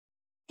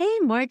Hey,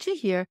 Margie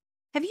here.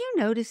 Have you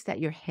noticed that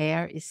your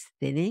hair is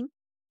thinning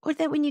or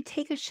that when you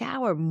take a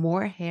shower,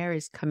 more hair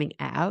is coming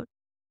out?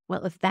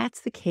 Well, if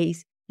that's the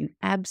case, you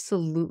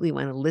absolutely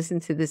want to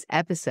listen to this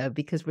episode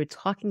because we're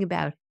talking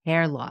about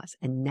hair loss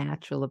and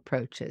natural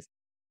approaches.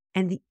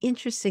 And the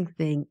interesting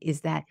thing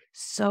is that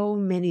so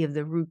many of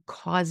the root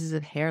causes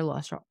of hair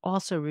loss are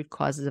also root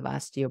causes of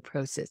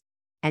osteoporosis.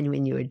 And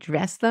when you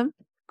address them,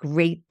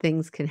 great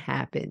things can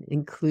happen,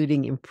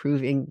 including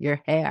improving your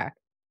hair.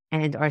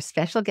 And our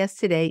special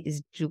guest today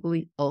is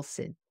Julie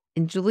Olson.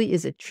 And Julie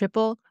is a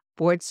triple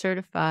board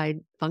certified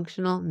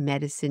functional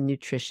medicine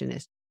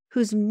nutritionist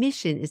whose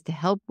mission is to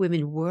help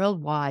women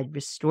worldwide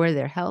restore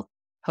their health,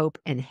 hope,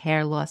 and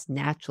hair loss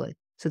naturally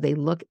so they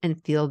look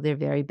and feel their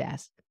very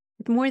best.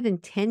 With more than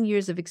 10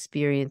 years of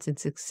experience and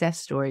success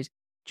stories,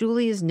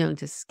 Julie is known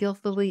to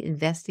skillfully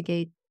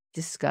investigate,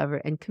 discover,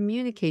 and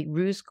communicate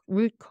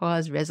root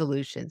cause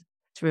resolutions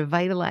to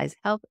revitalize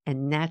health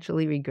and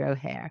naturally regrow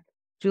hair.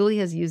 Julie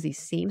has used these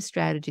same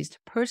strategies to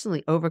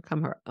personally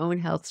overcome her own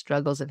health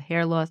struggles of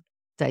hair loss,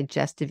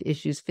 digestive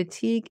issues,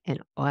 fatigue,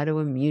 and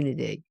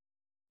autoimmunity.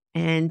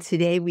 And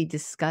today we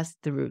discussed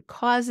the root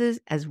causes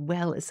as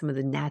well as some of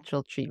the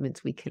natural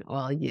treatments we can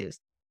all use.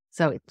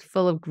 So it's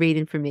full of great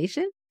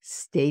information.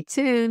 Stay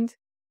tuned.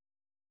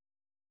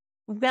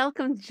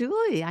 Welcome,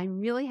 Julie. I'm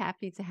really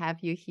happy to have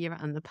you here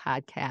on the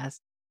podcast.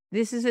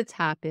 This is a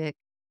topic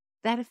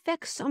that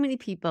affects so many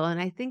people.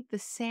 And I think the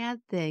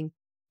sad thing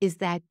is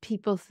that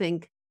people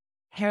think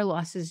hair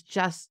loss is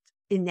just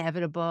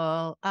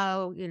inevitable.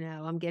 Oh,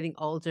 I'm getting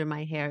older,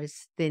 my hair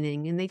is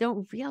thinning. And they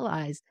don't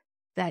realize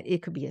that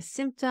it could be a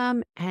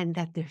symptom and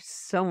that there's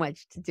so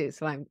much to do.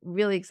 So I'm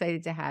really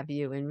excited to have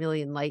you and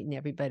really enlighten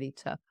everybody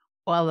to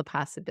all the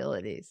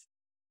possibilities.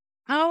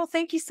 Oh,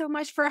 thank you so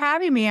much for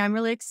having me. I'm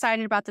really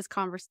excited about this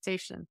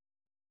conversation.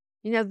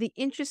 The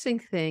interesting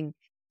thing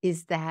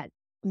is that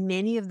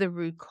many of the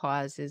root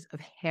causes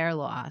of hair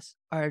loss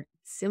are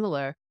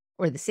similar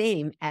or the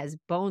same as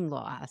bone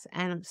loss.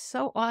 And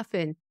so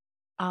often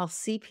I'll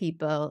see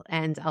people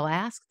and I'll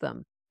ask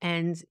them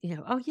and,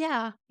 oh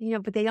yeah,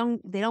 but they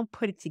don't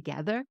put it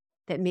together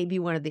that maybe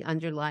one of the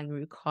underlying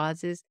root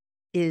causes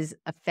is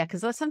affect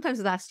because sometimes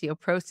with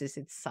osteoporosis,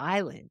 it's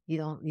silent. You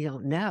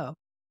don't know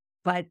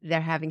but they're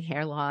having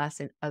hair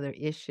loss and other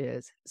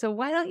issues. So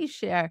why don't you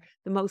share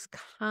the most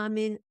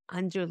common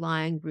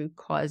underlying root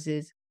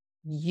causes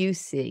you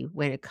see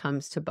when it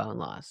comes to bone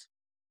loss?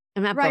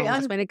 And not Right,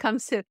 bone loss, when it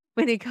comes, hair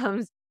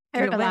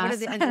what are loss.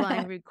 the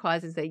underlying root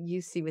causes that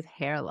you see with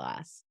hair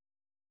loss?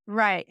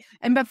 Right.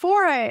 And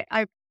before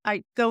I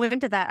go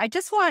into that, I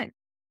just want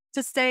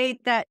to say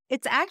that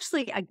it's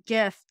actually a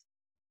gift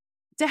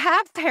to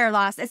have hair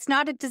loss. It's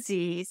not a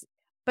disease,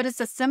 but it's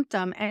a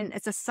symptom and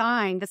it's a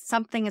sign that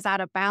something is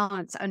out of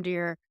balance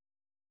under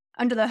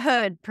the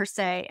hood per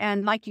se.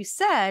 And like you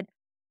said,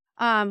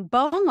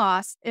 bone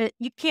loss,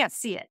 you can't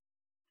see it.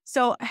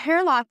 So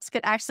hair loss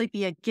could actually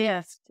be a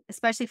gift,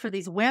 especially for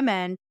these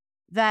women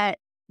that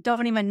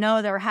don't even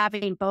know they're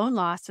having bone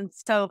loss. And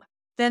so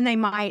then they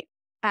might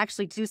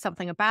actually do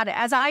something about it,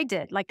 as I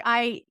did. Like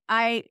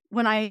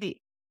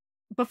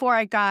before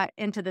I got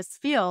into this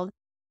field,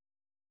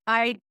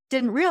 I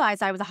didn't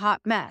realize I was a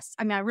hot mess.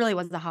 I mean, I really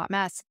was a hot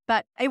mess,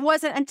 but it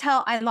wasn't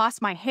until I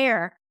lost my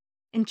hair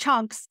in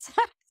chunks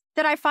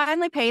that I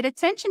finally paid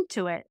attention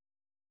to it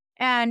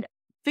and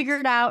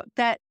figured out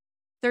that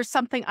there's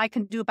something I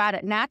can do about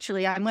it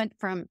naturally. I went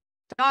from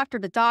doctor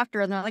to doctor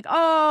and they're like,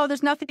 oh,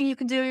 there's nothing you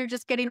can do. You're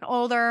just getting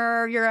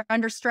older. You're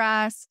under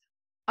stress.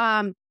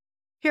 Um,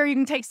 Here, you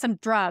can take some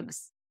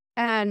drugs.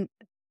 And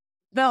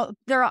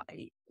they're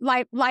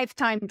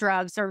lifetime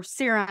drugs or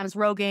serums,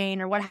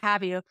 Rogaine or what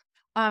have you.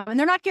 And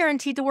they're not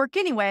guaranteed to work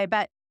anyway,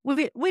 but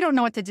we don't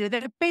know what to do.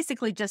 They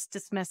basically just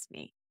dismissed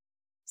me.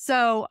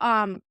 So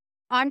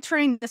I'm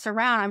turning this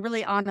around. I'm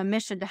really on a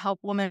mission to help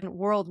women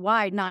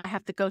worldwide not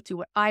have to go through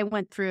what I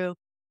went through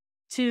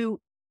to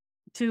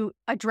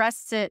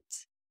address it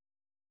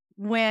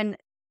when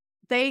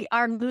they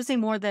are losing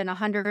more than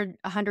 100,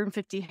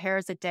 150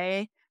 hairs a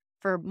day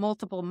for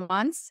multiple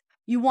months.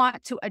 You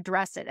want to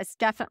address it. It's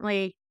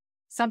definitely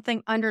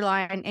something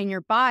underlying in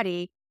your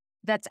body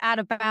that's out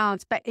of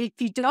balance. But if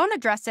you don't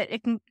address it,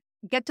 it can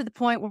get to the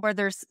point where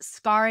there's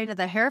scarring of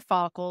the hair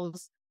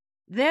follicles.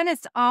 Then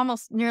it's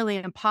almost nearly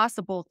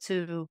impossible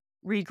to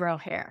regrow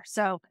hair.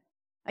 So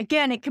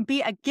again, it can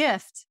be a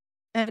gift,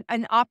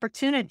 an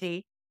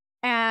opportunity.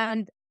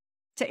 And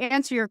to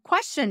answer your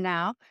question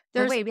now,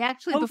 Well, there's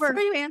actually, before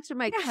you answer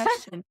my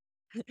question,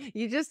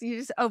 you just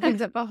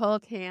opened up a whole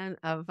can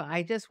of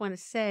I just want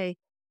to say,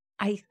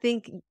 I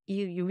think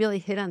you really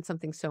hit on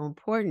something so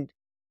important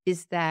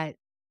is that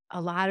a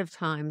lot of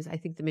times I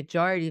think the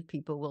majority of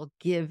people will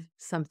give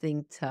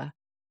something to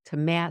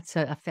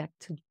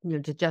affect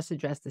to just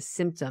address the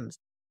symptoms,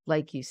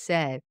 like you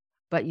said.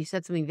 But you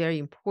said something very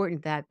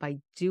important that by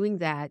doing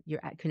that,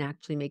 can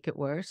actually make it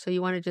worse. So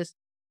you want to just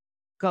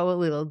go a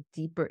little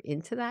deeper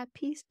into that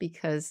piece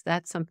because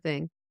that's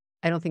something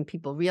I don't think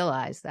people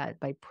realize that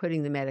by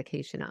putting the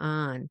medication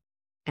on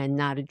and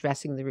not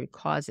addressing the root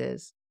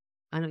causes,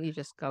 Why don't you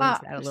just go into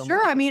that a little Sure.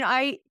 more? I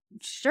mean,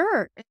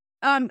 sure.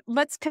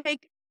 Let's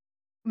take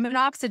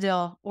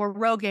minoxidil or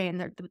Rogaine.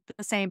 They're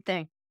the same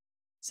thing.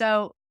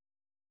 So,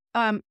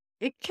 um,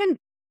 it can,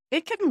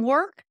 it can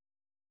work.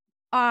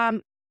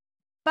 Um,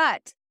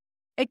 but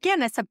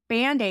again, it's a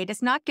Band-Aid.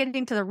 It's not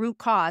getting to the root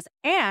cause.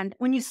 And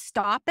when you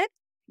stop it,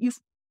 you,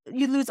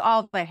 you lose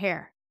all the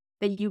hair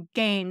that you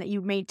gain, that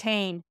you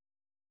maintain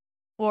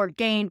or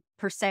gain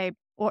per se,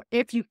 or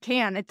if you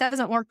can. It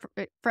doesn't work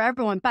for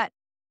everyone, but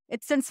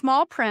it's in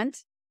small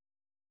print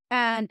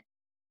and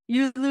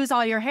you lose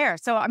all your hair.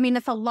 So, I mean,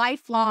 it's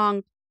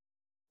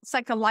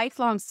like a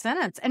lifelong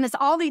sentence. And it's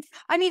all these,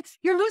 I mean,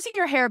 you're losing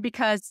your hair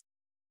because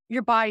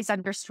your body's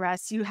under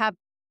stress. You have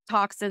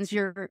toxins,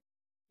 you're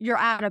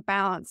out of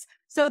balance.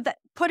 So that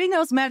putting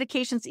those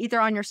medications either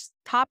on your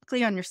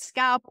topically on your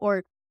scalp,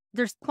 or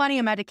there's plenty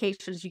of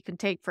medications you can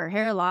take for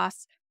hair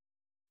loss,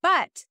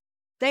 but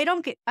they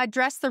don't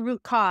address the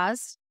root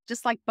cause,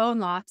 just like bone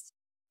loss,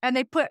 and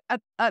they put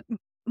a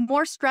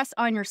more stress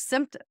on your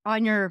symptom,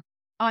 on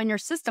your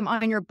system,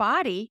 on your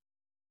body,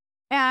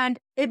 and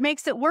it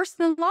makes it worse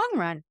in the long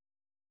run.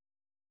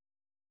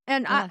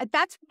 And Yeah.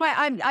 that's why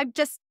I'm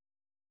just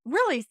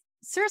really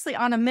seriously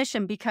on a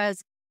mission,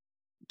 because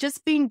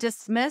just being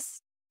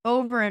dismissed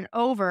over and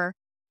over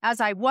as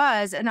I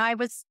was, and I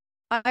was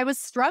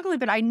struggling,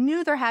 but I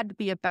knew there had to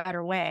be a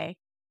better way.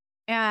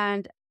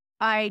 And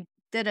I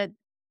did a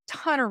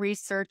ton of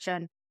research,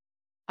 and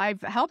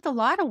I've helped a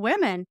lot of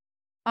women,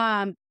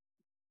 um,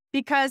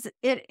 because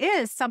it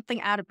is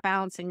something out of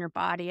balance in your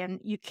body, and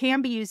you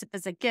can be used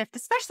as a gift,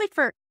 especially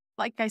for,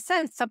 like I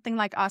said, something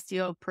like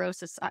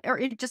osteoporosis or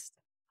just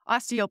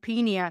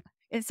osteopenia.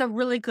 It's a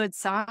really good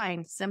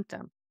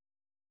symptom.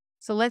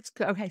 So let's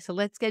go. Okay, so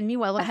let's get me.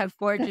 Well, look how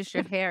gorgeous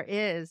your hair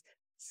is.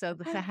 So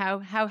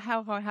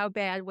how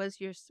bad was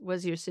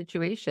your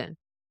situation?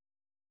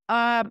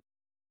 Um,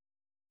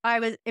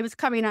 it was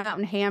coming out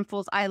in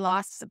handfuls. I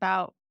lost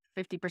about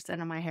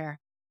 50% of my hair.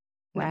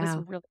 And it was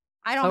Wow. really,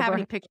 I don't have Over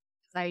any pictures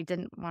because I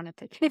didn't want to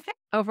take anything.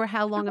 over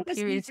how long a It was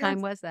period of easier.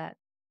 time was that?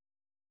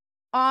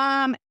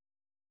 Um,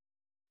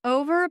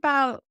 over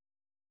about,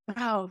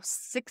 wow,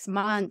 6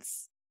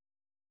 months.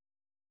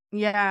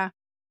 Yeah.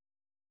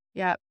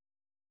 Yep.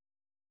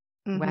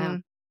 Wow. Mm-hmm.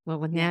 Well,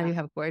 now Yeah. you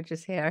have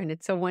gorgeous hair, and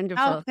it's so Oh,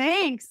 wonderful,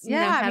 thanks. you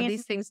know, Yeah. I how mean,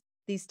 these things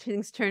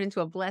turn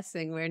into a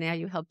blessing where now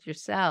you helped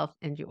yourself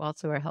and you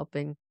also are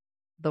helping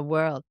the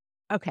world.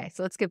 Okay,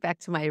 so let's get back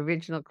to my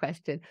original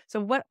question.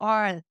 So what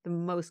are the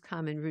most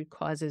common root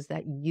causes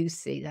that you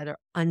see that are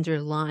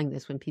underlying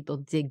this when people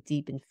dig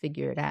deep and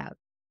figure it out?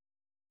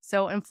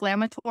 so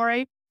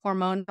inflammatory,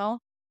 hormonal,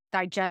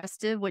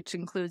 digestive, which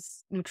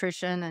includes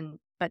nutrition,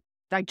 but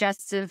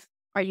digestive,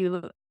 are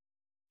you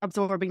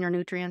absorbing your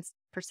nutrients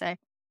per se?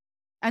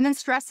 And then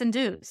stress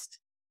induced.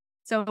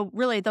 So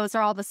really, those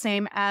are all the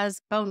same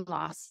as bone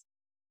loss.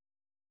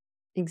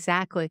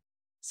 Exactly.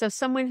 So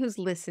someone who's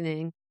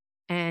listening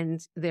and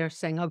they're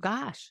saying, "Oh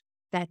gosh,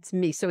 that's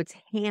me." So it's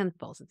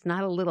handfuls. It's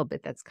not a little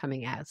bit that's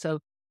coming out. So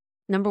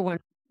number 1,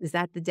 is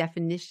that the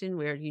definition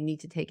where you need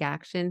to take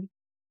action?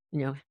 You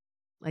know,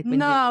 like when you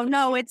No,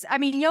 no, I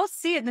mean, you'll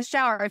see it in the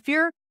shower.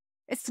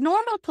 It's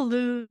normal to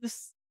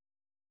lose,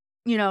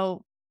 you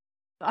know,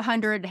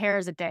 100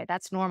 hairs a day.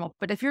 That's normal.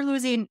 But if you're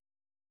losing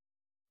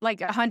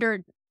like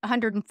 100,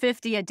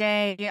 150 a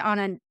day on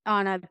a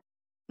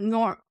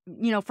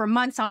for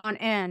months on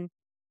end,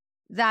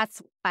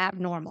 that's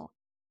abnormal.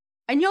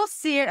 And you'll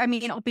see it. I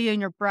mean, it'll be in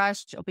your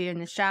brush, it'll be in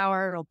the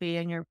shower, it'll be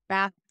in your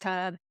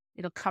bathtub,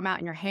 it'll come out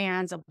in your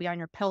hands, it'll be on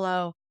your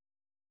pillow.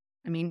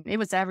 I mean, it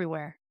was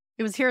everywhere.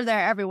 It was here,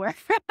 there, everywhere.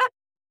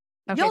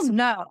 Okay, You'll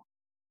know.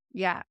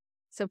 Yeah.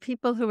 so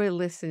people who are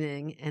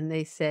listening and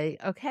they say,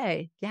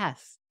 "Okay,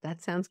 yes,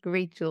 that sounds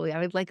great, Julie. I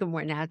would like a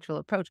more natural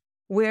approach."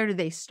 Where do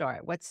they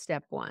start? What's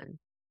step 1?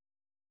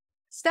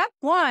 Step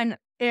one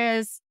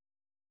is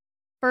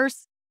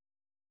first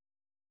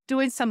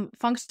doing some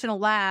functional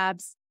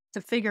labs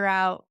to figure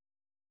out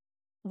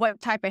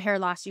what type of hair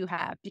loss you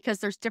have, because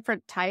there's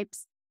different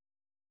types.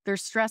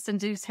 There's stress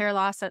induced hair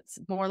loss that's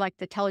more like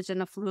the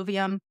telogen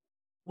effluvium,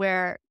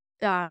 where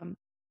um,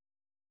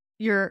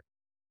 you're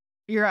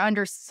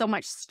under so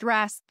much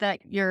stress that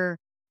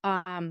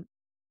um,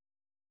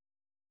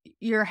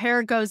 your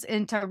hair goes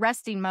into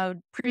resting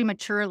mode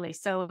prematurely.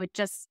 So it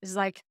just is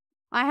like,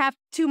 I have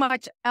too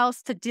much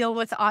else to deal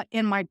with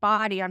in my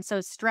body. I'm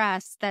so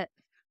stressed that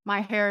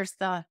my hair is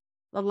the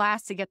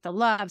last to get the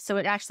love. So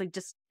it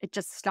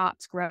just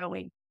stops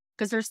growing,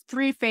 because there's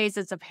 3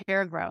 phases of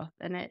hair growth,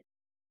 and it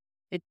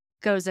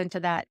goes into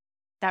that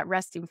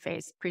resting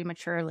phase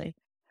prematurely.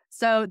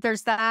 So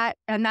there's that,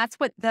 and that's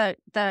what the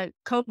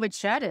COVID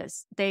shed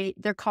is.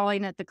 They're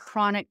calling it the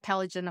chronic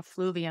telogen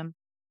effluvium,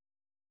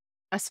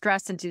 a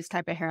stress-induced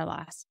type of hair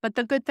loss. But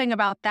the good thing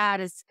about that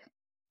is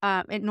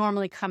it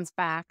normally comes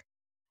back.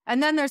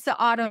 And then there's the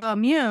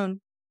autoimmune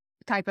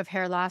type of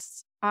hair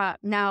loss.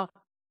 Now,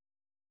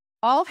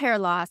 all hair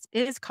loss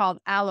is called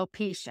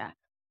alopecia,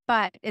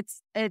 but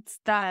it's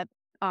the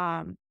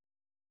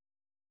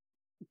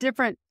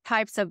different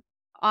types of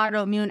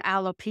autoimmune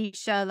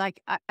alopecia, like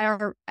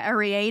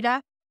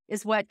areata,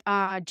 is what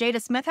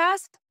Jada Smith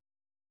has.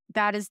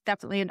 That is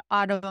definitely an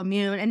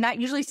autoimmune. And that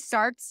usually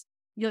starts,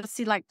 you'll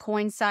see like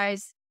coin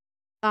size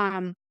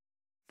um,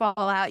 fall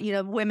out.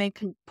 Women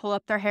can pull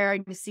up their hair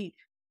and you see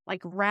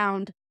like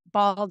round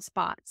bald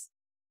spots.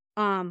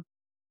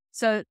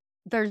 So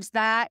there's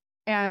that.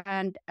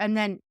 And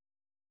then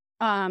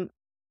um,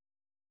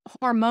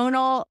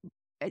 hormonal,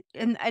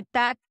 and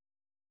that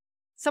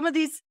some of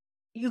these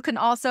you can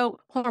also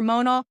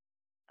hormonal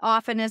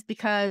often is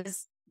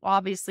because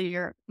obviously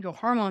your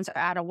hormones are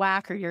out of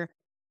whack, or your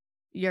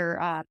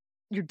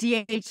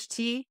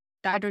DHT,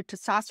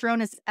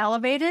 dihydrotestosterone, is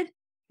elevated.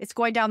 It's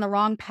going down the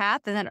wrong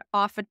path, and that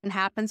often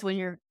happens when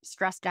you're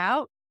stressed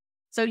out.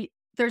 So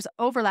there's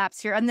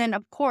overlaps here. And then,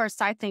 of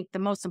course, I think the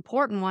most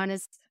important one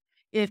is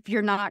if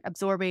you're not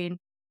absorbing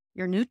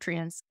your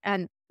nutrients.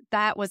 And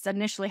that was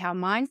initially how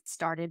mine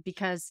started,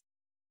 because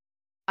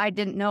I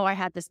didn't know I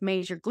had this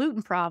major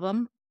gluten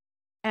problem,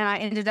 and I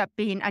ended up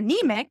being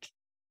anemic.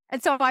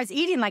 And so I was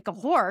eating like a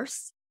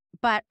horse,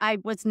 but I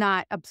was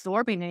not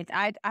absorbing anything.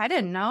 I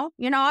didn't know.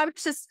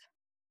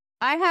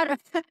 I had a,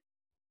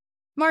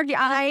 Margie,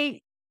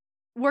 I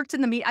worked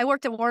in the media. I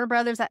worked at Warner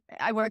Brothers.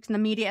 I worked in the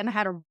media, and I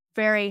had a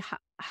very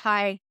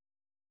high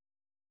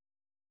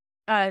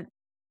go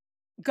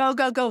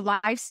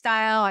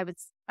lifestyle. I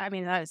was,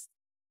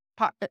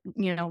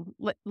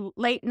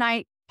 late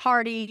night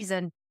parties,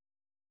 and,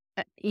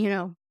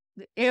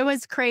 it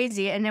was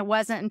crazy. And it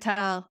wasn't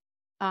until,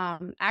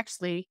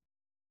 actually,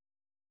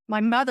 my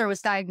mother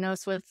was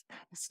diagnosed with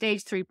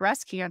stage 3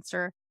 breast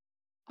cancer,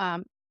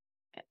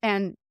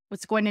 and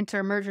was going into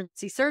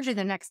emergency surgery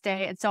the next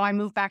day. And so I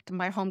moved back to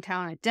my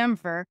hometown of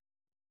Denver.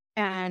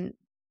 And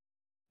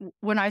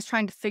when I was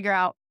trying to figure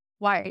out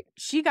why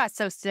she got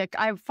so sick,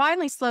 I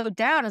finally slowed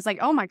down. I was like,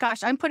 oh my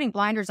gosh, I'm putting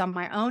blinders on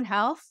my own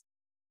health.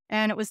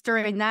 And it was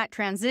during that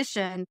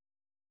transition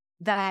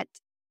that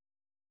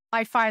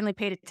I finally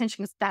paid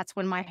attention, because that's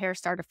when my hair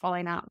started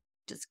falling out,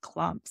 just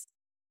clumps.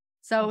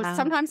 So Wow.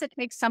 sometimes it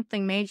takes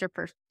something major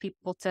for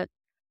people to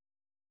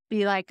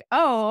be like,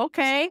 oh,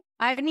 okay,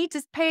 I need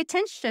to pay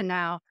attention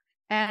now.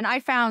 And I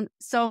found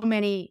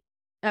I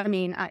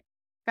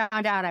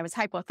found out I was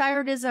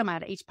hypothyroidism, I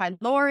had H.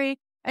 pylori.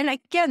 And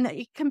again,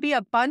 it can be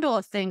a bundle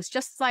of things,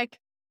 just like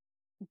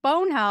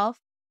bone health.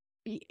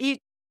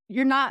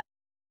 You're not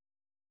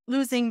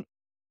losing,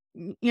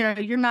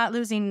 you're not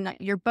losing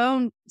your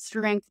bone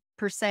strength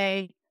per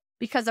se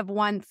because of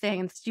one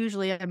thing. It's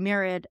usually a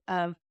myriad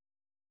of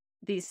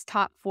these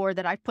top 4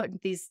 that I put in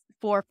these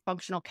 4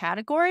 functional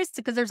categories,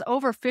 because there's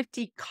over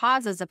 50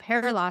 causes of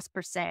hair loss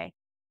per se.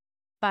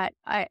 But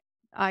I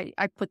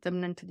put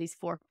them into these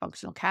 4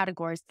 functional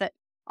categories. That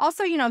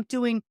also,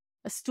 doing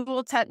a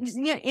stool test,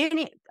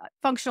 any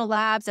functional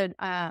labs, and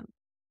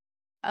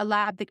a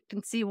lab that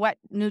can see what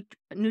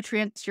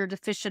nutrients you're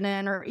deficient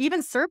in, or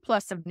even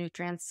surplus of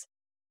nutrients.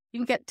 You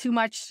can get too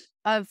much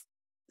of,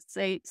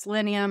 say,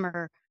 selenium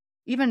or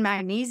even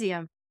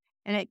magnesium,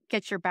 and it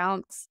gets your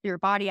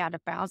body out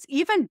of balance.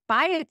 Even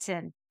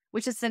biotin,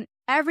 which is in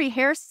every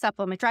hair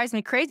supplement, drives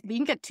me crazy, but you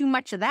can get too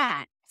much of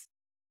that.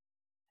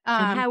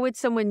 And how would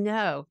someone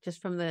know?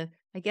 Just from the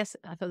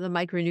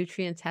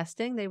micronutrient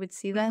testing, they would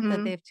see that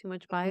Mhm, they have too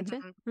much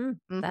biotin? mhm,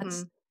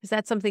 That's mhm. Is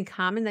that something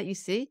common that you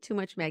see? Too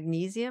much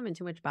magnesium and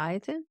too much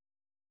biotin?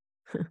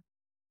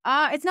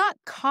 It's not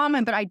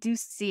common, but I do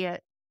see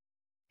it.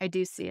 I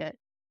do see it.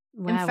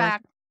 In Wow, what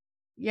fact,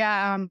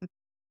 yeah,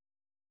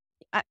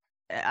 I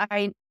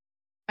I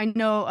I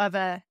know of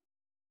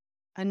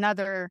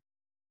another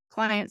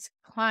client's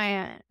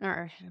client,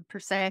 or per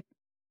se,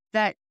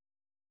 that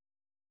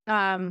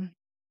um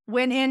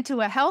went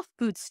into a health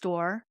food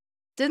store,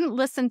 didn't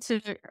listen to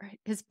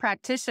his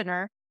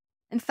practitioner,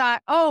 and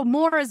thought, oh,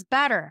 more is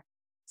better.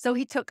 So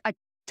he took a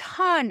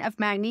ton of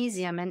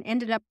magnesium and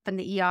ended up in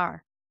the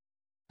ER.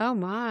 oh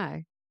my.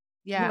 No,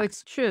 Yeah.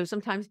 it's true.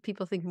 Sometimes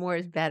people think more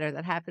is better.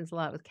 That happens a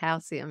lot with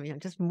calcium,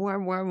 just more,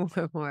 more,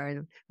 more, more.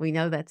 And we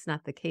know that's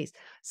not the case.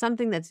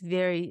 Something that's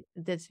very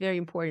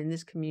important in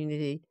this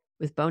community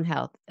with bone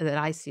health that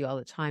I see all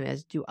the time,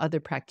 as do other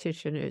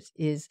practitioners,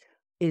 is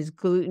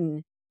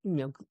gluten,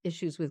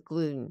 issues with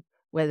gluten,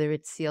 whether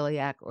it's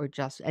celiac or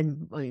just,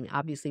 and I mean,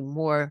 obviously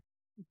more,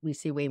 we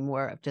see way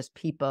more of just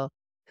people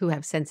who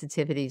have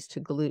sensitivities to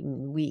gluten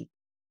and wheat.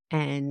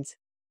 And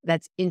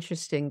that's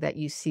interesting that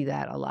you see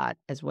that a lot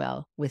as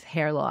well with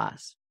hair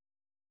loss.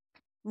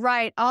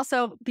 Right.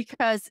 Also,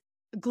 because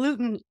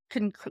gluten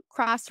can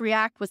cross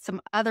react with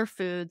some other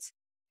foods,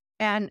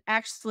 and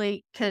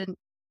actually can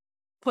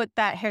put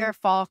that hair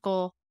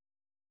follicle,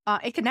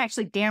 it can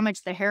actually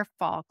damage the hair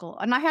follicle.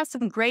 And I have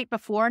some great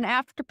before and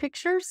after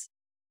pictures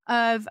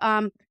of,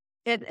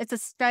 it's a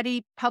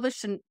study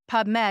published in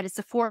PubMed. It's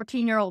a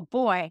 14-year-old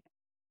boy,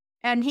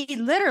 and he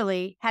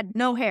literally had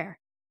no hair.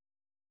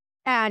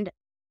 And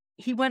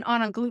he went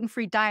on a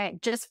gluten-free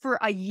diet just for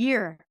a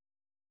year,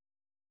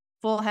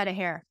 full head of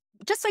hair,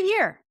 just a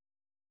year.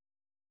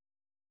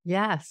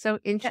 Yeah, so A-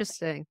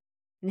 interesting.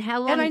 And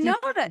how And long I do you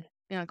know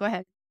that, go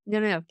ahead. No,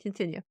 no, no,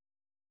 continue.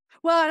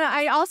 Well, and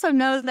I also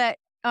know that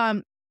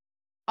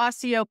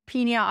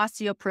osteopenia,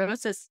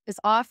 osteoporosis is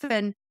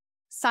often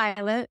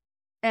silent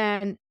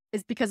and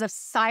is because of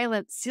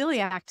silent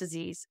celiac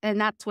disease.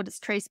 And that's what it's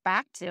traced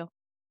back to.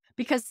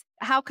 Because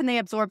how can they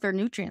absorb their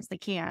nutrients? They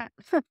can't.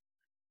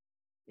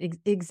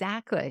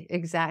 Exactly, Yeah.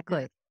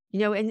 exactly.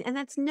 And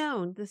that's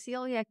known. The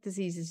celiac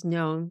disease is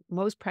known.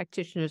 Most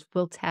practitioners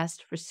will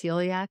test for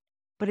celiac,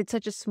 but it's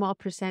such a small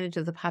percentage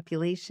of the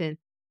population.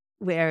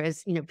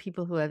 Whereas,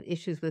 people who have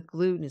issues with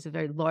gluten is a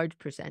very large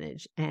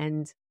percentage.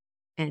 And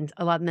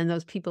a lot, and then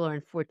those people are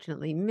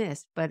unfortunately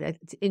missed. But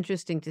it's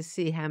interesting to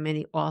see how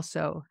many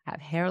also have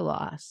hair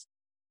loss.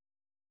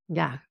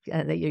 Yeah,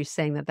 that you're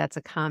saying that that's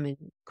a common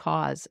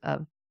cause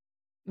of,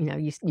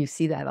 you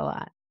see that a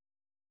lot.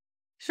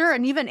 Sure.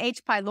 And even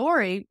H.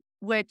 pylori,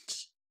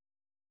 which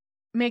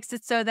makes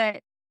it so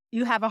that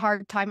you have a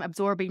hard time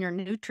absorbing your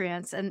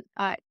nutrients. And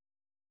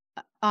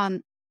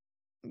um,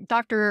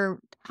 Dr.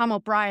 Tom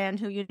O'Brien,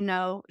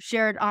 who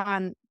shared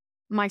on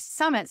my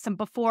summit some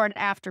before and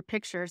after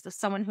pictures of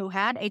someone who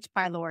had H.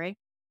 pylori.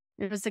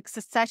 It was a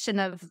succession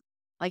of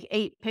like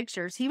 8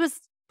 pictures. He was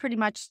pretty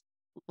much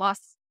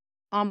lost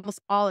almost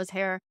all his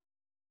hair.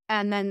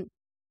 And then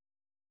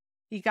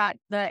he got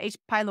the H.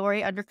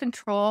 pylori under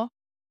control.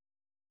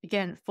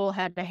 Again, full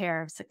head of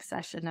hair,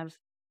 succession of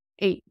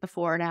 8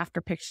 before and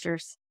after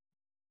pictures.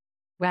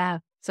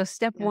 Wow. So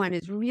step Yeah. one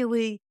is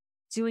really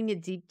doing a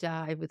deep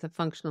dive with a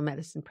functional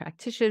medicine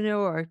practitioner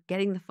or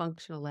getting the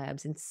functional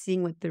labs and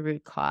seeing what the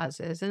root cause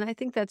is. And I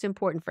think that's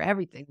important for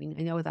everything.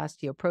 I know with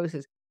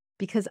osteoporosis,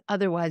 because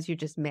otherwise you're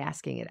just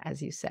masking it,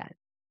 as you said.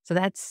 So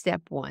that's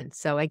step one.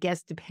 So I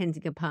guess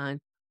depending upon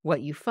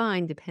what you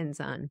find depends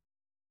on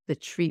the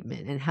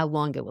treatment and how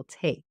long it will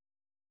take.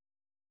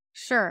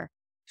 Sure.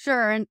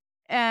 Sure.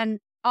 And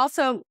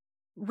also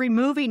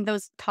removing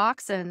those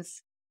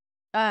toxins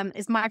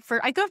is my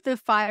first. I go through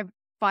the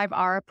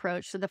 5R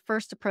approach. So the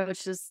first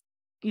approach is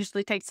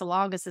usually takes the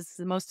longest. It's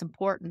the most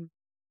important.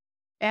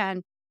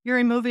 And you're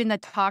removing the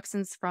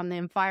toxins from the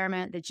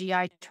environment, the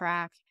GI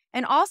tract,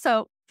 and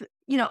also,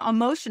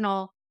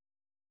 emotional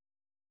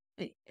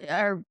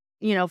or,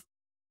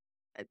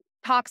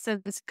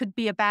 toxins could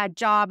be a bad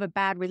job, a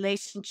bad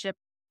relationship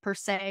per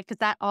se, because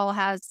that all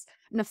has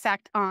an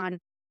effect on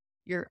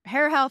your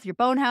hair health, your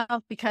bone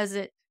health, because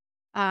it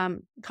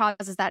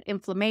causes that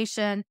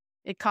inflammation.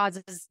 It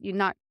causes you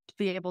not to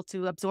be able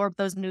to absorb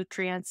those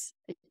nutrients.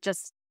 It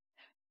just,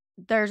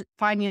 they're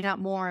finding out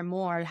more and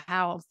more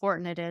how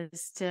important it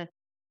is to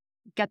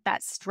get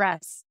that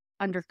stress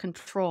under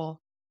control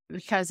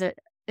because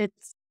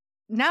it's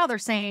now they're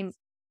saying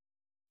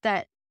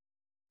that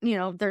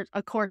there's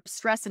of course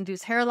stress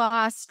induced hair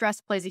loss.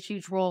 Stress plays a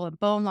huge role in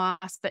bone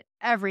loss, but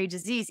every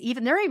disease,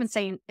 even they're even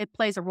saying it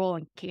plays a role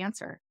in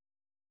cancer.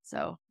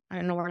 So I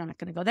don't know, we're not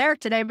going to go there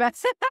today, but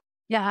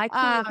Yeah, I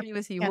couldn't agree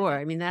with you yeah.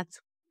 more.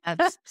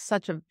 That's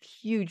such a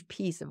huge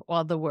piece of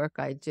all the work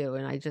I do,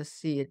 and I just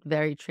see it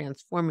very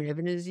transformative.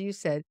 And as you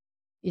said,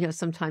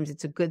 sometimes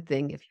it's a good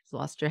thing if you've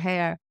lost your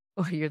hair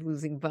or you're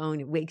losing bone,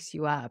 it wakes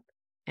you up.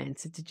 And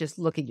to just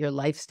look at your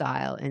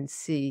lifestyle and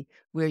see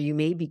where you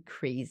may be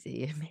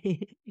crazy,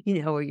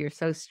 or you're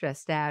so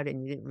stressed out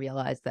and you didn't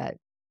realize that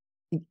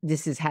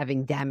this is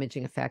having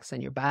damaging effects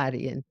on your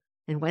body.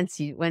 And once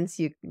you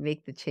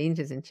make the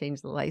changes and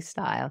change the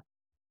lifestyle,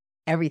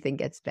 everything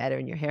gets better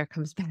and your hair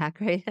comes back,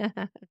 right?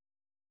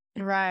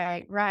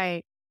 Right,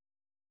 right.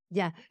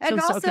 Yeah. So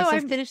And so also okay, so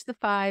I'm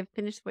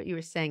finish what you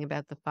were saying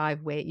about the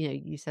 5 way,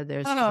 you said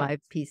there's oh, 5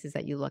 pieces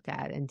that you look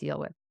at and deal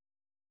with.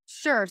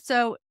 sure.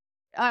 So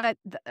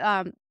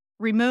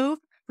remove,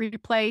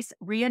 replace,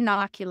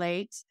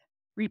 reinoculate,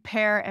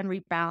 repair, and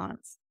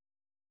rebalance.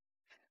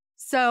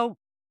 So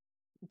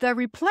the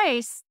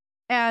replace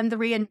and the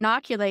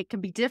reinoculate can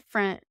be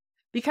different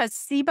because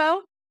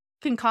SIBO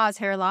can cause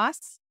hair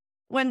loss.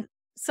 When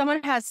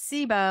someone has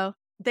SIBO,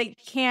 they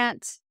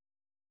can't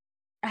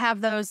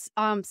have those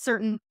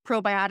certain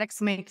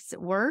probiotics makes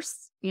it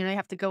worse. You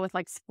have to go with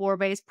like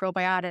spore-based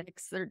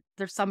probiotics.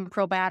 There's some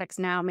probiotics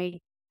now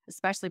made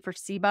especially for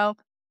SIBO.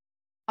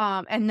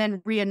 And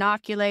then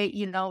reinoculate,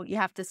 you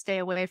have to stay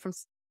away from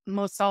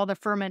most all the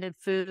fermented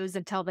foods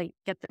until they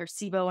get their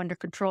SIBO under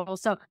control.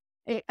 So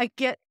I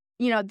get,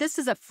 this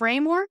is a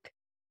framework,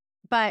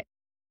 but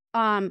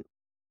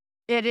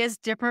it is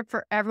different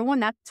for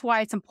everyone. That's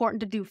why it's important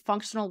to do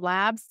functional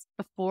labs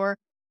before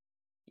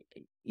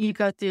you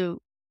go through,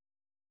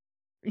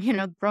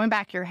 growing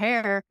back your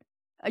hair.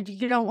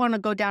 You don't want to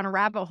go down a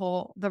rabbit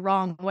hole the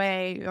wrong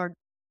way or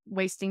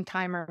wasting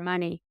time or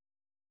money,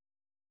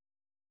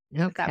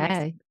 if that makes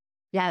Okay.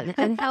 Yeah, sense.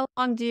 and how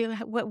long do you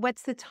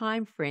what's the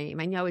time frame?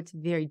 I know it's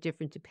very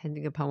different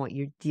depending upon what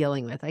you're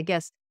dealing with. I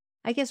guess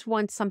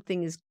once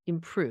something is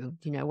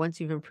improved, once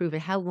you've improved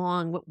it, how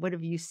long, what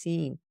have you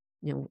seen,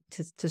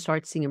 to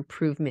start seeing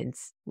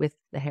improvements with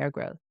the hair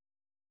growth?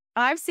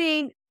 I've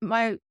seen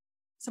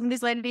some of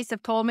these ladies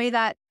have told me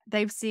that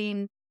they've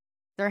seen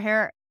their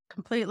hair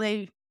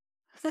completely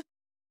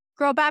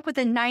grow back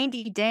within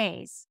 90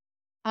 days.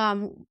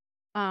 Um,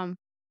 One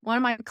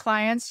of my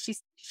clients,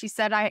 she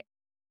said,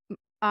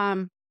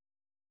 um,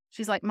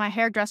 she's like, my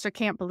hairdresser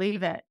can't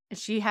believe it.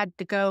 She had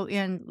to go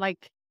in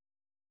like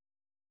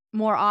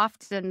more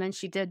often than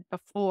she did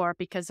before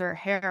because her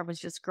hair was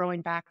just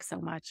growing back so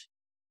much.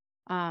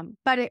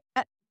 But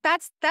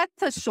that's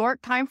a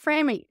short time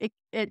frame.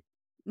 It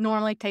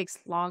normally takes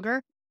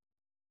longer.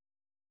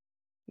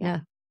 Yeah. Yeah.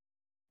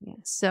 Yeah.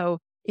 So,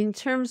 in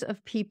terms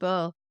of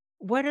people,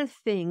 what are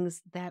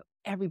things that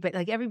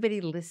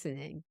everybody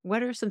listening,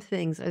 what are some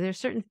things? Are there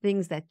certain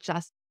things that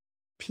just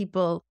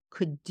people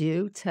could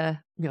do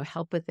to,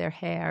 help with their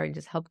hair and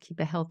just help keep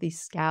a healthy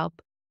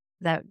scalp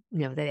that,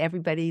 that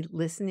everybody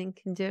listening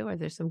can do? Are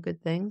there some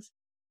good things?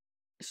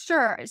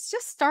 Sure. It's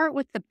just start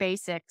with the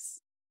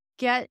basics.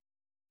 Get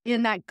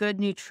in that good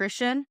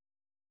nutrition.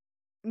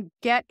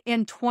 Get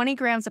in 20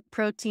 grams of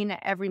protein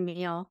at every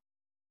meal,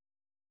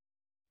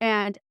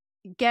 and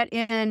get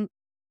in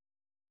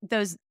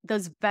those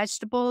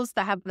vegetables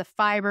that have the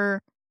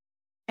fiber,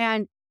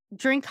 and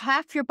drink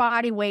half your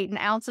body weight in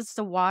ounces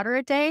of water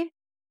a day,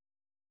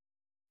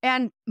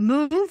 and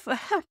move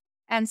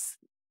and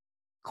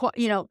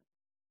you know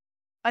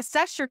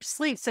assess your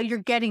sleep so you're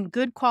getting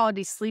good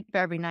quality sleep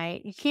every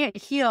night. You can't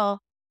heal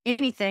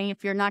anything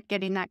if you're not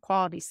getting that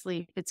quality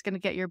sleep. It's going to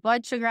get your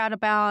blood sugar out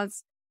of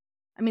balance.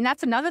 I mean,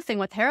 that's another thing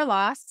with hair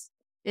loss.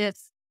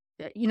 It's,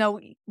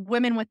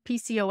 women with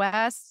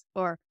PCOS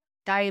or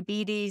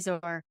diabetes,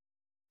 or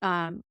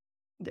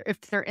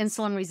if they're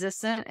insulin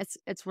resistant,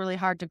 it's really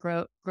hard to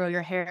grow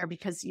your hair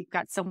because you've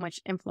got so much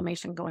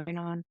inflammation going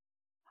on.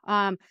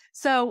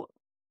 So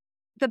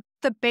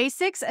the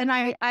basics, and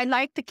I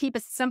like to keep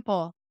it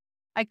simple.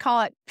 I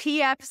call it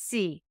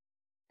PFC.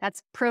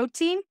 That's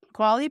protein,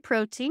 quality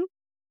protein,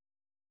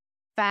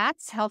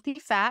 fats, healthy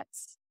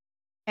fats,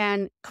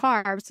 and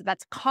carbs.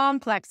 That's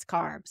complex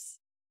carbs.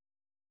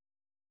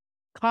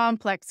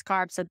 Complex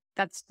carbs. So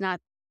that's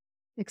not,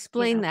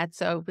 Explain that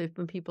so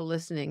when people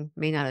listening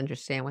may not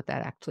understand what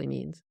that actually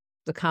means.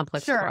 The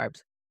complex sure.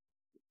 carbs.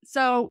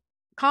 So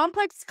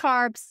complex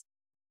carbs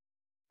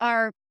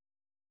are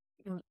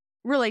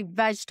really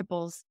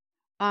vegetables.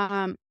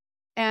 And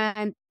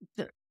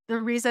the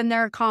reason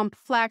they're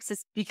complex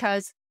is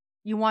because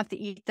you want to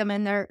eat them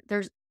in their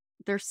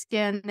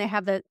skin. They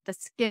have the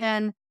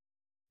skin,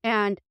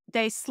 and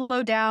they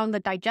slow down the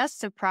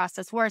digestive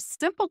process. Whereas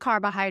simple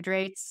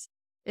carbohydrates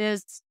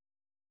is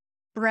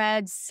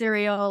breads,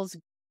 cereals,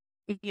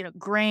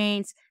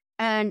 grains,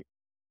 and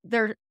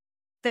they're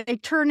they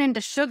turn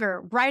into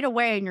sugar right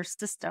away in your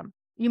system.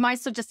 You might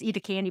as well just eat a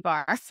candy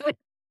bar.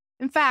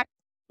 In fact,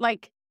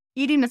 like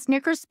eating a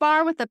Snickers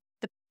bar with the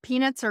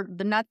peanuts or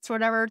the nuts,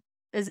 whatever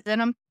is in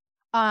them,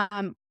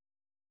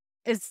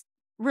 is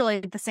really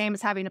the same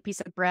as having a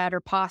piece of bread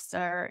or pasta,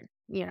 or,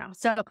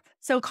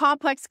 so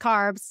complex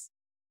carbs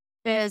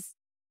is,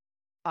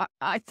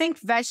 I think,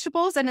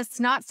 vegetables, and it's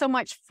not so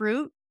much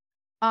fruit,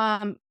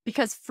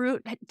 because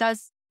fruit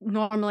does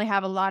normally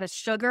have a lot of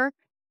sugar.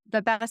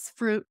 The best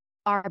fruit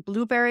are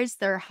blueberries.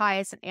 They're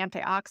highest in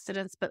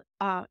antioxidants, but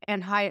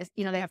and highest,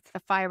 they have the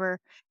fiber,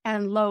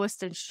 and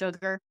lowest in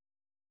sugar.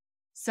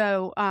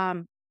 So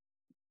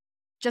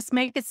just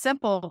make it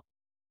simple.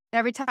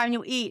 Every time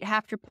you eat,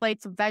 half your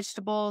plates of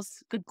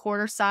vegetables, good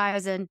quarter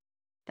size, and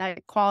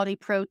that quality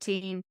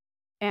protein,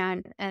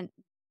 and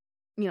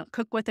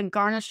cook with and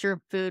garnish your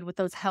food with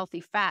those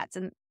healthy fats.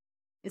 And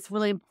it's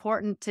really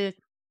important to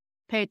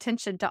pay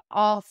attention to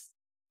all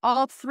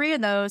three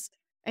of those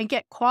and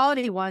get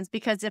quality ones,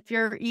 because if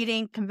you're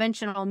eating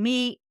conventional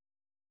meat,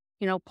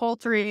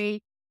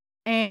 poultry,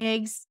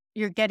 eggs,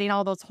 you're getting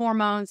all those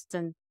hormones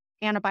and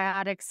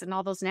antibiotics and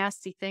all those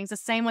nasty things. The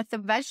same with the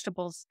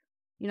vegetables.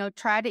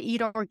 Try to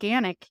eat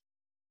organic.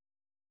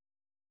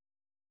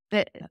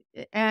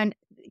 And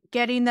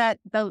getting the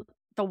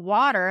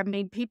water. I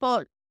mean,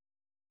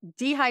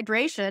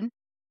 dehydration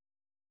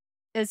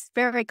is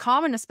very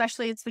common,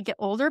 especially as we get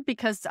older,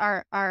 because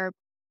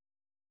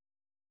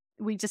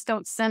we just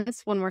don't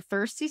sense when we're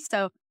thirsty.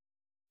 So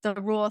the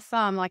rule of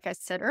thumb, like I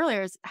said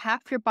earlier, is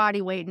half your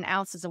body weight in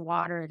ounces of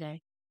water a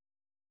day.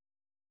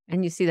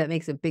 And you see that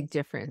makes a big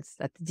difference,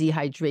 that the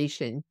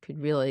dehydration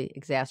could really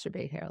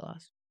exacerbate hair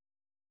loss.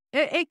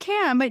 It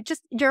can, but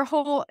just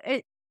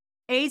it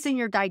aids in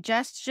your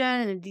digestion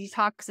and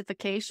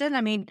detoxification.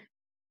 I mean,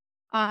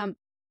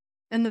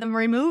 in the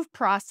remove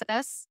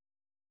process,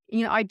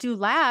 I do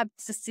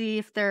labs to see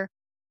if they're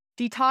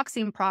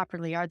detoxing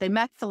properly. Are they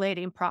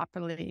methylating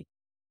properly?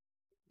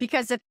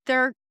 Because if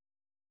they're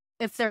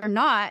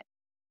not,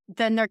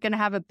 then they're going to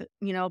have a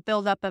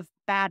buildup of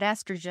bad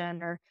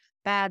estrogen or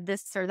bad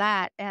this or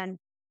that, and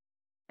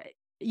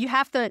you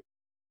have to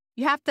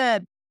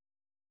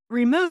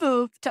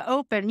remove to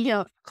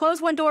open.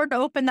 Close one door to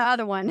open the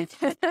other one,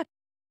 Yeah.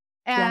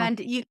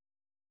 and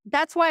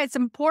that's why it's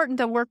important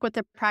to work with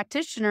a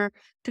practitioner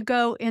to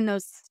go in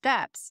those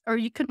steps, or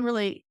you can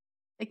really,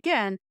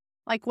 again,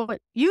 like what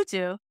you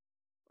do,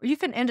 or they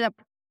can end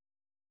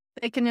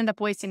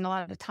up wasting a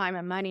lot of time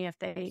and money if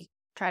they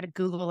try to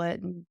Google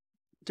it and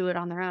do it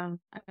on their own.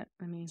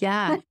 I mean,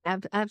 Yeah,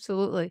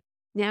 absolutely.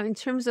 Now, in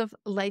terms of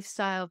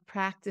lifestyle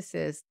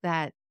practices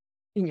that,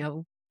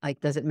 like,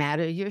 does it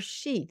matter your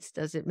sheets?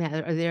 Does it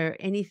matter? Are there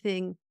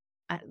anything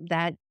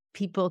that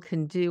people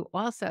can do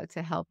also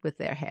to help with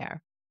their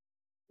hair?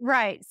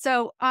 Right.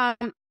 So,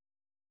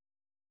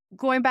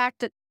 going back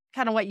to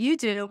kind of what you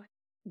do,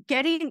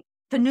 getting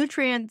the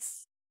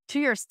nutrients to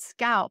your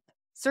scalp,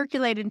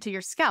 circulating to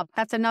your scalp.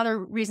 That's another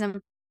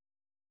reason,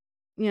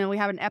 we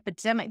have an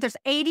epidemic. There's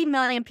 80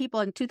 million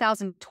people in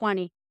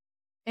 2020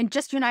 in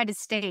just United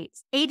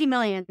States, 80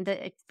 million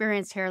that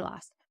experienced hair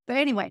loss. But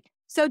anyway,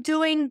 so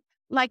doing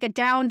like a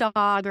down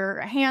dog or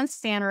a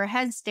handstand or a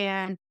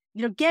headstand,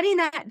 getting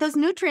those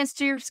nutrients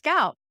to your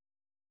scalp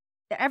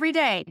every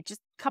day, just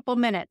a couple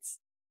minutes.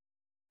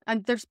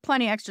 And there's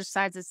plenty of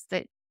exercises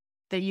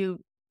that you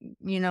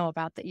know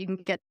about that you can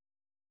get.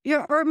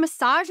 Or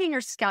massaging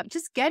your scalp,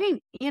 just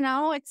getting,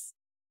 it's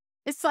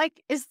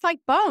like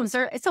bones,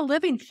 or it's a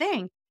living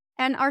thing.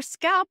 And our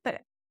scalp,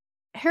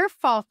 hair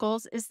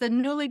follicles, is the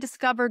newly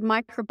discovered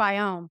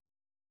microbiome.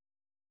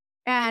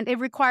 And it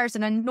requires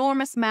an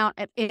enormous amount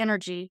of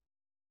energy.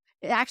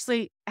 It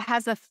actually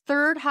has the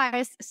third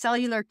highest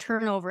cellular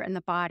turnover in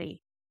the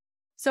body.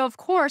 So, of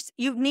course,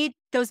 you need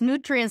those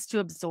nutrients to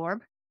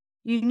absorb.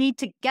 You need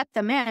to get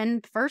them in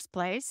the first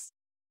place.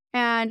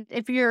 And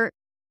if you're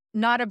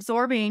not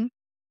absorbing,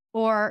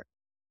 or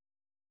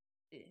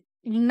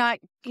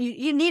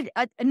you need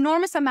an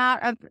enormous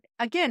amount of,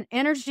 again,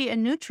 energy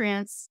and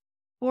nutrients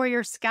for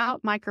your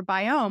scalp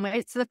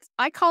microbiome.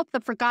 I call it the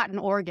forgotten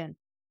organ,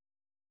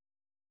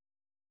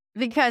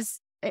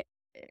 because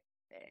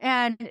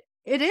and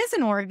it is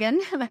an organ,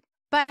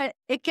 but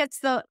it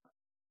doesn't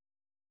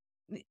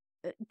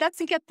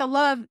get the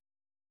love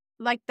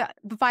like the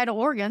vital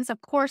organs,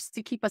 of course,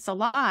 to keep us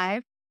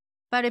alive.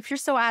 But if you're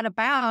so out of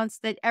bounds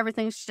that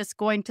everything's just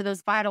going to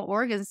those vital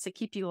organs to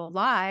keep you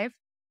alive,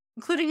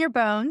 including your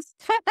bones,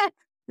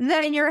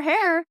 then your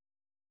hair,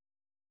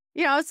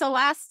 it's the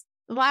last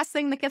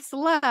thing that gets the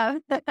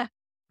love.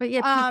 But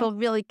yet people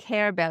really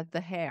care about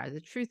the hair. The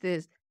truth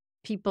is,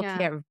 people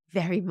care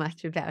very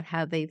much about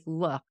how they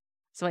look.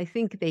 So I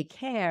think they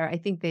care. I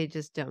think they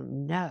just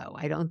don't know.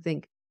 I don't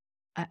think,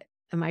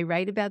 am I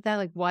right about that?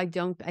 Like,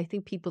 I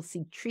think people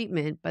seek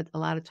treatment, but a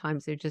lot of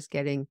times they're just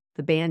getting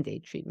the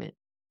Band-Aid treatment.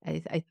 Am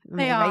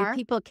I right?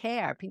 People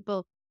care.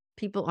 People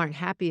aren't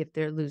happy if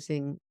they're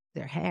losing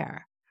their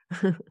hair.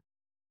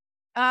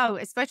 Oh,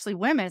 especially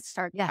women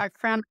are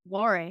crown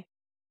glory.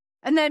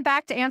 And then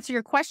back to answer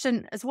your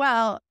question as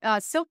well,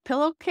 silk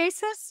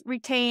pillowcases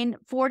retain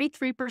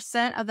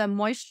 43% of the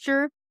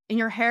moisture in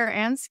your hair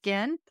and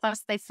skin.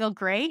 Plus, they feel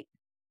great.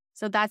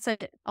 So that's a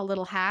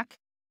little hack.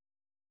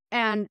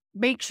 And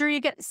make sure you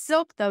get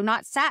silk, though,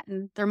 not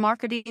satin. They're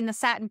marketing the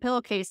satin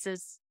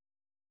pillowcases.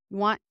 You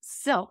want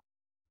silk.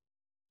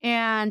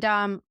 And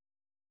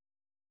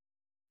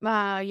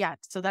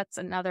so that's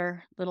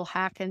another little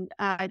hack. And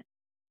I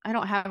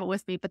don't have it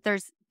with me, but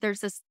there's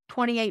this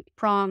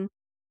 28-prong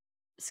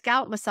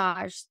scalp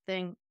massage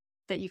thing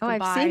that you can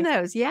buy. I've seen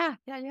those. Yeah.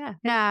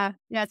 Yeah,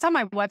 it's on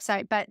my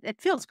website, but it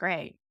feels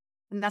great.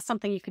 And that's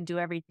something you can do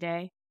every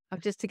day.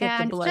 Just to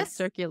get the blood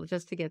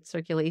just to get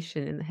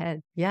circulation in the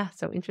head. Yeah,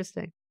 so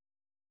interesting.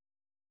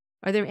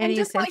 Are there any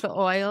essential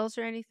oils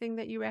or anything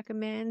that you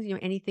recommend?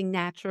 Anything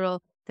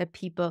natural that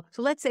people...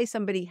 So let's say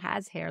somebody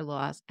has hair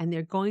loss and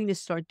they're going to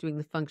start doing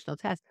the functional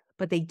test,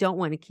 but they don't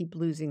want to keep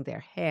losing their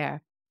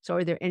hair. So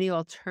are there any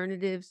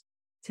alternatives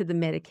to the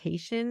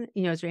medication?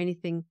 Is there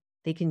anything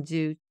they can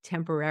do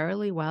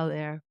temporarily while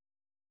they're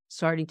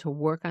starting to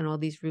work on all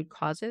these root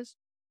causes?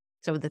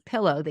 So the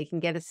pillow, they can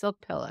get a silk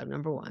pillow,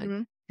 number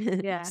one.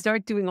 Mm-hmm. Yeah.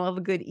 Start doing all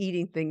the good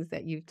eating things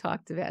that you've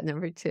talked about,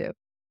 number two.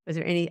 Is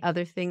there any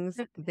other things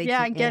that they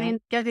can add?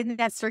 Getting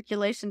that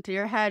circulation to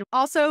your head.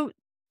 Also,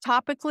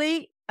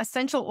 topically,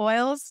 essential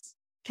oils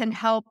can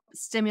help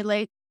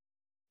stimulate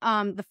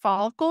the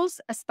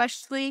follicles,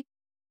 especially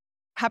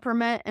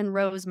peppermint and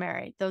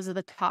rosemary. Those are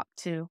the top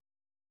two.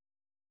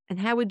 And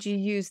how would you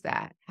use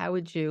that? How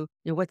would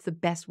what's the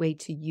best way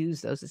to use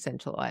those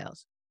essential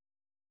oils?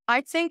 I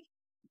think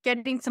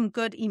getting some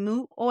good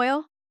emu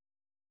oil.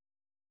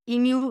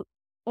 Emu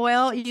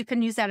oil, you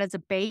can use that as a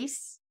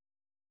base,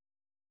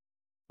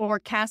 or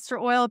castor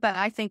oil, but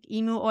I think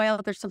emu oil,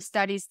 there's some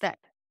studies that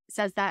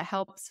says that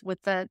helps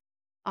with the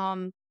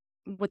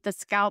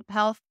scalp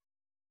health.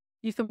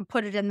 You can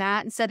put it in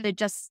that instead of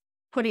just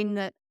putting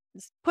that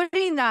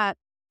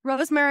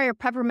rosemary or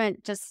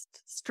peppermint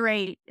just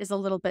straight is a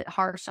little bit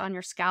harsh on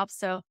your scalp.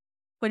 So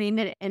putting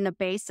it in the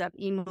base of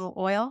emu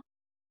oil.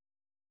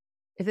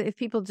 If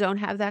people don't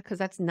have that, because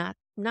that's not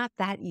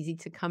that easy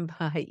to come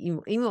by.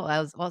 Emu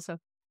oil is also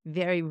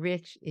very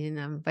rich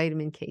in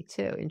vitamin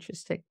K2.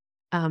 Interesting.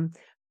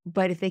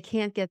 But if they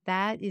can't get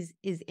that, is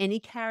any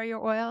carrier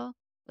oil,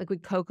 like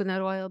would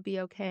coconut oil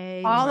be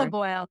okay? Olive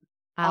oil.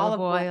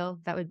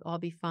 That would all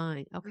be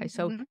fine. Okay,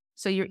 so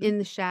you're in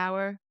the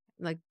shower.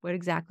 Like, what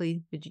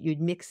exactly you'd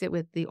mix it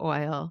with the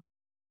oil,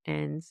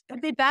 and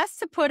it'd be best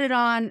to put it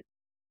on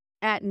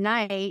at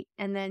night,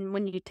 and then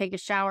when you take a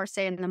shower,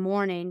 say in the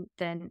morning,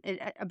 then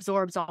it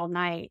absorbs all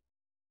night.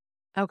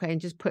 Okay, and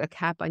just put a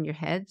cap on your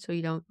head so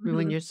you don't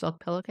ruin your silk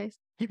pillowcase.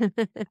 You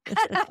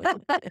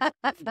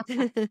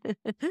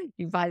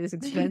buy this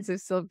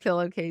expensive silk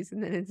pillowcase,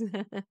 and then it's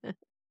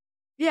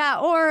Yeah,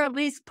 or at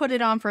least put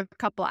it on for a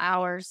couple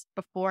hours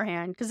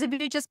beforehand. Because if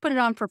you just put it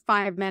on for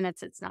 5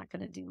 minutes, it's not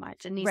going to do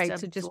much. It needs to Right,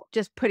 so absorb.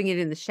 just putting it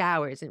in the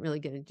shower isn't really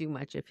gonna do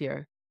much if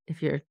you're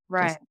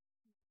Right. just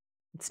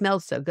it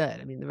smells so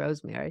good. I mean, the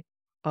rosemary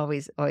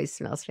always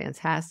smells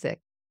fantastic.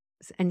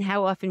 And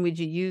how often would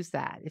you use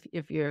that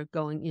if you're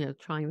going,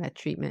 trying that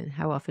treatment?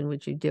 How often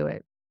would you do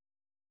it?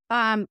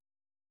 Um,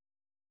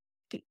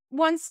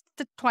 Once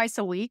to twice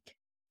a week.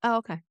 Oh,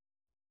 okay.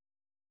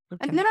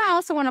 And Okay. then I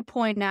also want to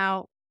point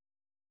out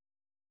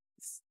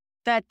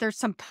that there's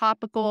some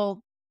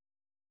topical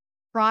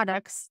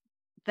products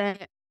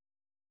that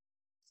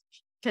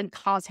can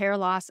cause hair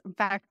loss. In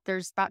fact,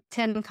 there's about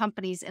 10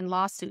 companies in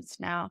lawsuits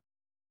now.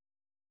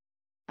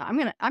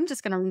 I'm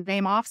just gonna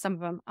name off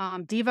some of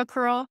them. Diva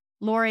Curl,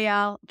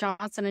 L'Oreal,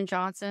 Johnson and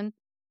Johnson.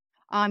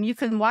 You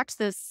can watch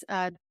this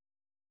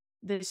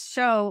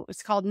show.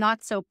 It's called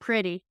Not So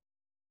Pretty.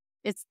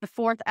 It's the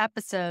fourth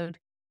episode,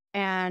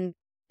 and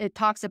it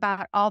talks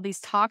about all these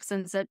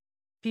toxins that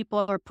people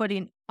are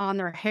putting on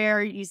their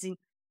hair using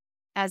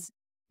as,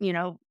 you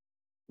know,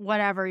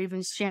 whatever, even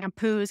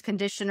shampoos,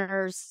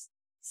 conditioners,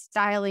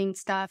 styling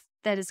stuff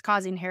that is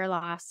causing hair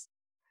loss.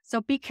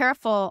 So be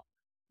careful.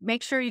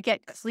 Make sure you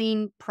get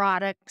clean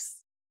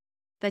products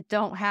that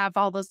don't have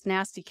all those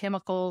nasty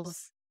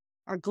chemicals,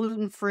 are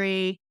gluten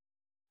free.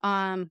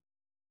 Um,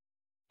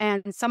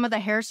 and some of the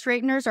hair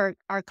straighteners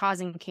are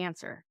causing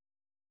cancer.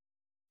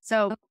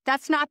 So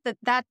that's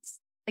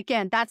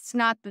again, that's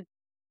not the,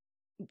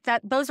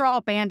 that those are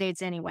all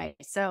band-aids anyway.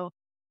 So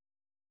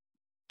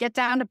get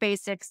down to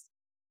basics,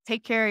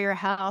 take care of your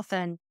health,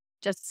 and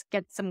just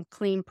get some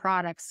clean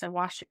products to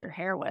wash your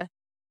hair with.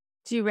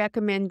 Do you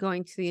recommend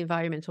going to the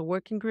environmental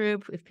working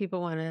group if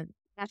people wanna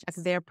check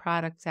That's, their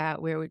products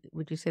out? Where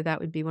would you say that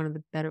would be one of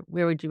the better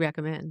where would you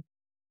recommend?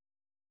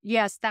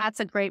 yes, that's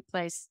a great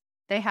place.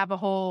 They have a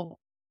whole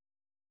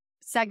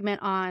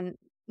segment on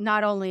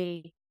not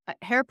only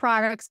hair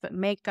products, but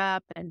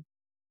makeup. And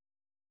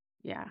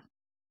yeah,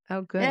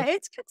 Oh, yeah, good.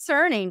 it's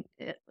concerning.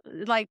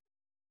 Like,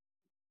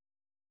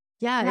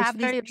 Yeah, to it's have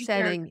these very major,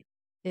 upsetting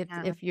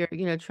yeah. if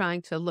you're,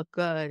 trying to look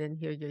good and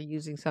here you're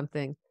using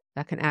something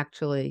that can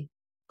actually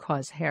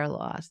cause hair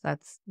loss.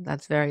 That's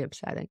very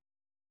upsetting.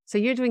 So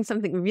you're doing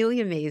something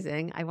really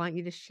amazing. I want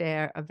you to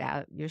share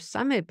about your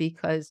summit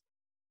because,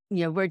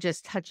 we're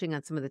just touching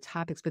on some of the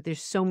topics, but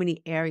there's so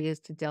many areas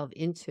to delve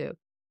into.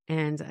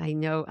 And I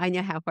know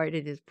how hard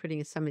it is putting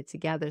a summit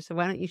together. So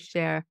why don't you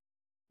share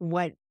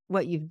what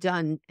you've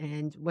done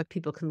and what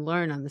people can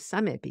learn on the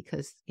summit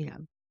because,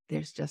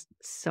 there's just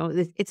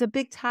it's a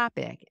big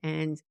topic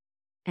and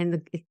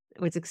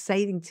what's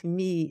exciting to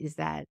me is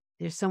that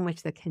there's so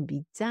much that can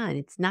be done.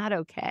 It's not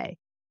okay.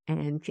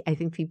 And I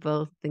think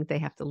people think they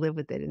have to live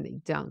with it and they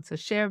don't. So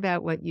share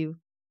about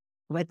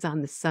what's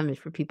on the summit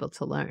for people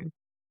to learn.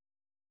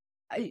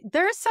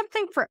 There is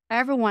something for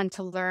everyone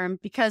to learn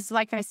because,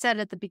 like I said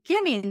at the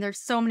beginning, there's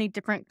so many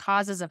different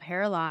causes of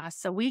hair loss.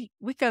 So we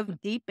go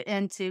deep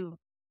into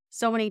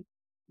so many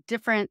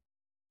different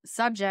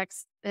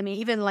subjects. I mean,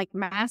 even like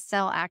mast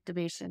cell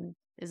activation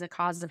is a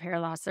cause of hair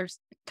loss. There's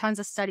tons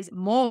of studies.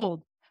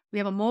 Mold. We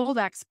have a mold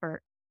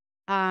expert.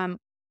 Um,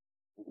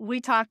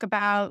 we talk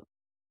about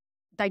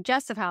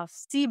digestive health,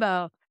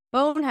 SIBO,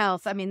 bone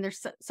health. I mean,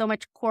 there's so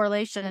much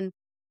correlation.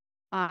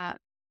 Uh,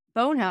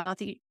 Bone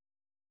health.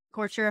 Of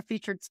course, you're a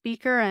featured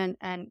speaker,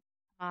 and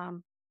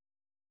um,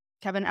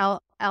 Kevin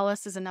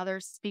Ellis is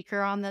another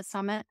speaker on the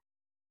summit.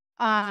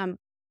 Um,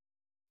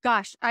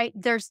 Gosh, I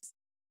there's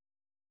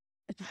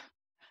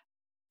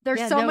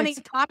Yeah, so no, many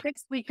it's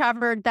topics we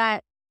covered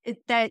that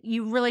that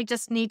you really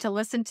just need to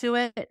listen to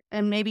it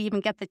and maybe even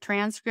get the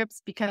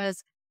transcripts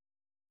because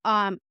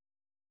um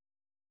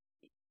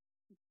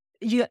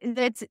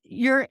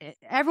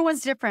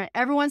everyone's different.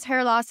 Everyone's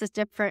hair loss is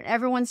different.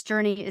 Everyone's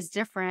journey is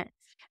different.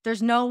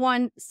 There's no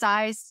one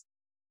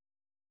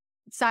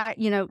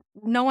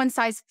no one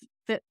size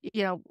fit,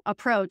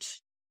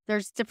 approach.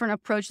 There's different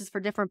approaches for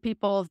different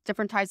people,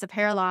 different types of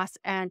hair loss.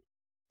 And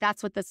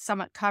that's what the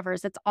summit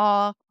covers. It's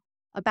all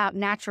about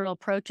natural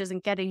approaches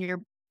and getting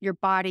your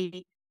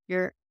body,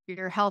 your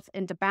health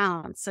into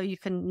balance so you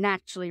can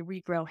naturally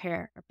regrow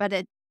hair. But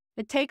it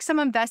takes some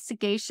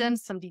investigation,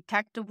 some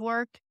detective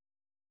work.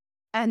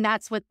 And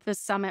that's what the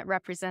summit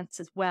represents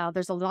as well.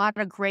 There's a lot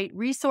of great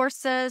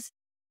resources.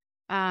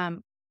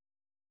 Um,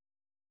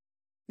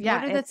 What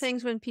yeah, are the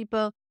things when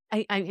people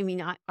I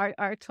mean,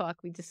 our talk,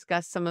 we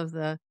discussed some of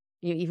the,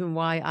 even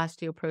why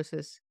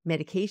osteoporosis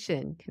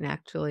medication can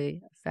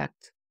actually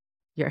affect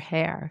your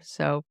hair.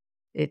 So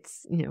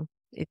it's,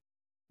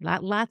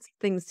 lots of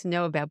things to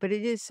know about, but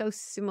it is so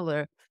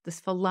similar. This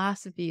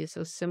philosophy is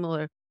so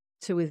similar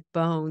to with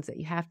bones that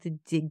you have to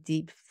dig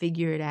deep,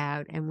 figure it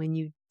out. And when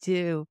you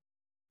do,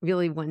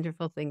 really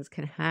wonderful things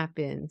can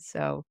happen.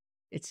 So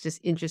it's just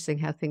interesting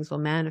how things will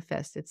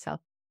manifest itself.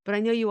 But I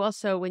know you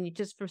also, when you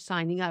just for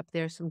signing up,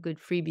 there are some good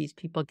freebies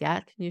people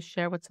get. Can you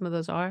share what some of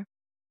those are?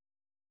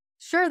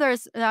 Sure,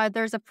 there's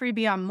a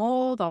freebie on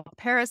mold, on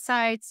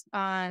parasites,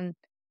 on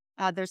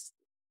there's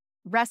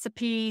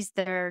recipes,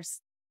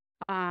 there's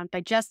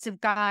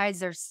digestive guides,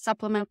 there's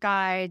supplement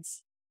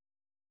guides.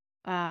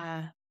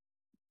 Uh,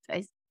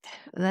 I,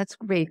 That's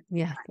great.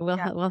 Yeah. yeah. We'll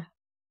Go we'll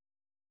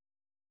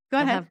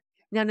ahead. have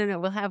no, no, no.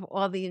 We'll have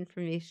all the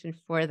information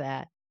for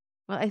that.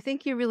 Well, I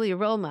think you're really a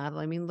role model.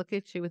 I mean, look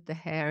at you with the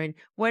hair. And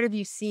what have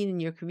you seen in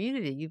your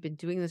community? You've been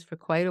doing this for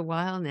quite a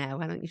while now.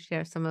 Why don't you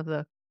share some of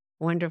the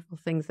wonderful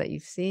things that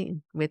you've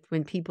seen with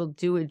when people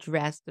do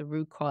address the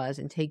root cause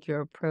and take your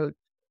approach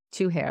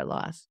to hair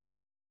loss?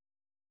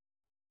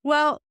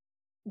 Well,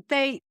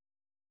 they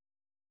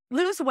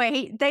lose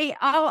weight. They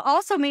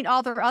also meet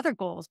all their other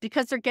goals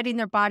because they're getting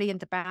their body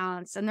into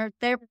balance, and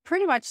they're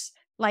pretty much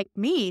like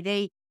me.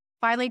 They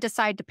finally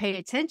decide to pay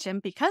attention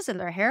because of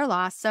their hair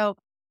loss. So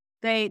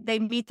they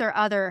meet their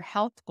other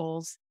health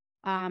goals.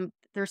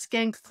 Their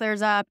skin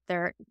clears up.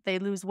 They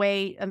lose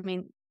weight. I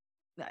mean,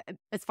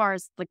 as far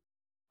as like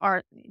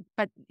are,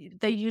 but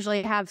they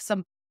usually have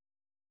some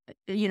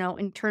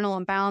internal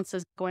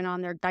imbalances going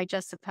on. Their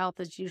digestive health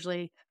is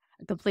usually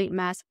a complete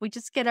mess. We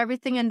just get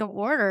everything into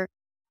order.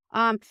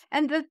 And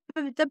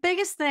the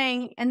biggest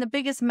thing and the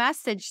biggest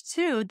message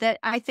too that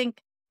I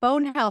think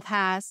bone health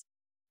has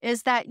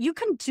is that you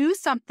can do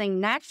something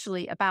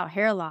naturally about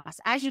hair loss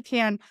as you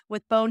can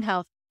with bone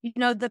health.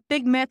 The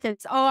big myth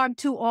is, oh, I'm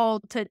too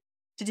old to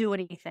do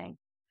anything,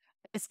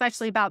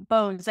 especially about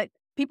bones. Like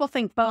people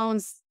think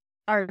bones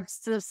are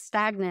so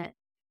stagnant,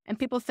 and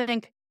people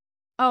think,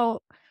 oh,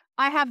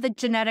 I have the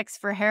genetics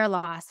for hair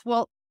loss.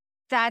 Well,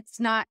 that's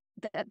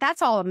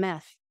all a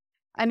myth.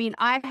 I mean,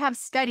 I have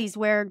studies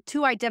where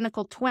two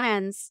identical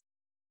twins,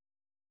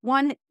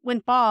 one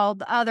went bald,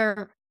 the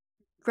other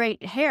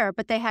great hair,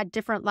 but they had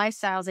different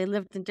lifestyles. They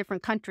lived in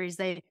different countries.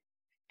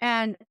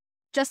 And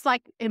just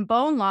like in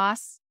bone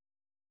loss,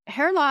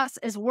 hair loss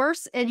is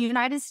worse in the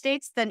United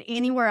States than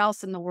anywhere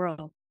else in the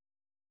world.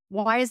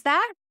 Why is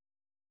that?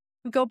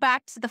 We go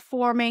back to the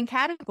four main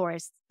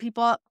categories.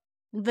 People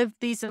live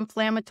these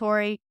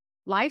inflammatory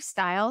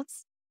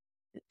lifestyles.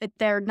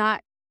 They're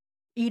not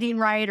eating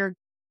right or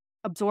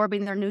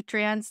absorbing their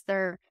nutrients.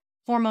 Their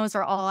hormones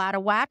are all out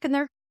of whack, and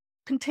they're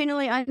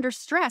continually under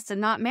stress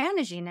and not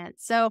managing it.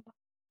 So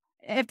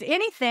if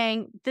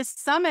anything, this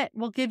summit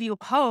will give you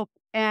hope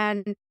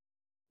and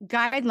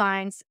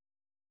guidelines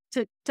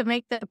to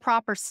make the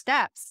proper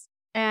steps.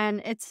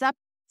 And it's up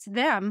to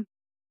them.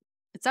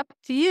 It's up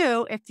to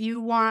you if you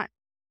want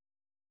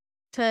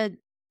to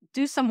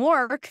do some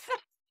work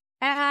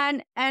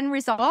and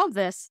resolve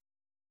this.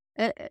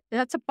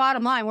 That's a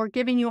bottom line. We're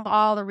giving you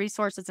all the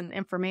resources and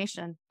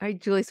information. All right,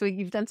 Julie. So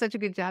you've done such a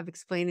good job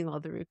explaining all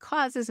the root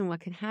causes and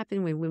what can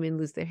happen when women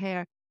lose their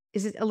hair.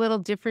 Is it a little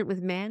different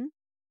with men?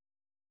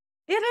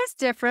 It is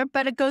different,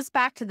 but it goes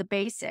back to the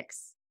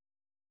basics.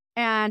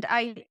 And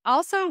I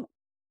also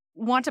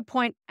want to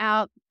point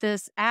out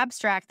this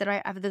abstract that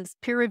I have, this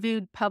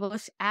peer-reviewed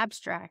published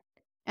abstract.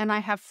 And I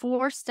have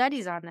 4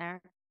 studies on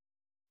there.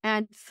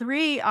 And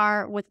 3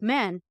 are with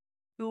men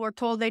who were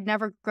told they'd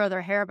never grow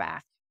their hair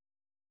back.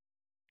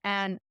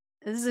 And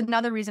this is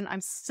another reason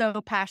I'm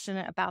so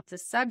passionate about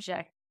this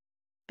subject,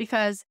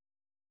 because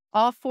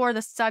all 4 of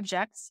the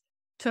subjects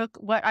took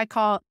what I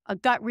call a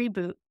gut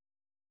reboot,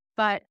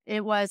 but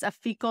it was a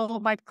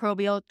fecal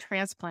microbial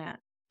transplant.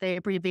 They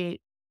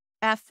abbreviate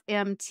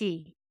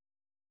FMT.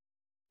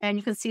 And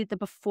you can see the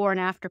before and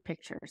after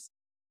pictures.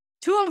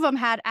 2 of them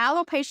had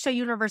alopecia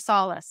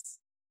universalis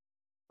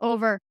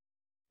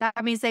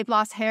that means they've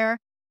lost hair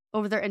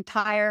over their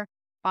entire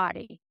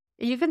body.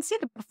 And you can see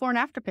the before and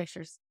after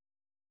pictures.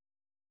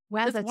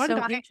 Wow, This that's one so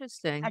guy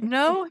interesting. had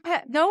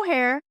no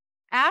hair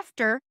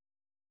after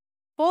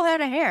full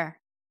head of hair.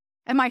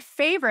 And my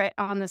favorite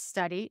on this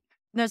study,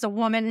 there's a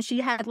woman and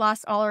she had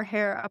lost all her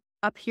hair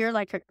up here,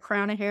 like a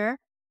crown of hair.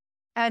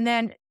 And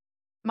then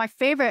my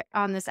favorite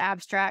on this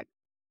abstract,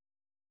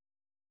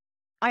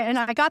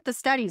 I got the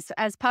studies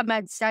as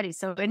PubMed studies,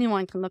 so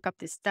anyone can look up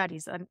these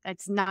studies.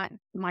 It's not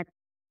my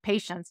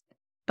patients,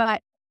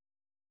 but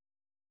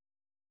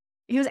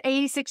he was an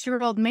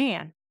 86-year-old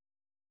man.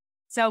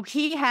 So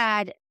he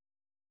had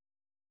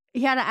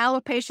an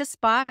alopecia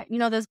spot,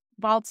 those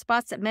bald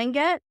spots that men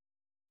get,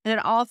 and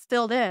it all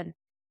filled in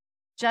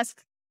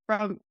just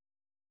from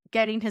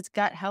getting his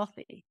gut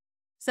healthy.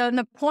 So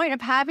the point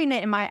of having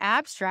it in my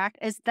abstract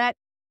is that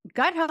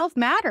gut health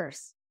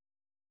matters.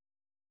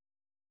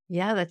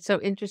 Yeah, that's so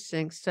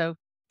interesting. So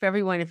for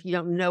everyone, if you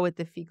don't know what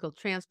the fecal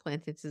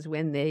transplant is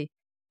when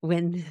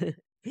when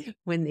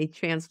when they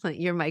transplant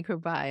your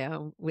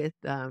microbiome with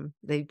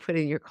they put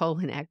in your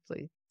colon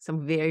actually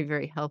some very,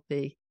 very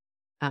healthy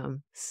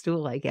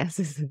stool, I guess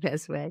is the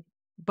best way.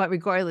 But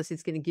regardless,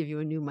 it's going to give you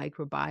a new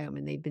microbiome,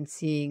 and they've been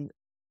seeing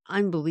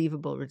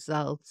unbelievable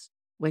results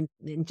when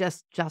and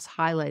just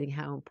highlighting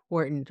how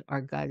important our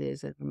gut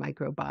is and our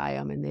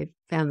microbiome, and they've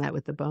found that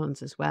with the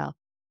bones as well.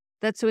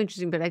 That's so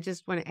interesting, but I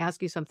just want to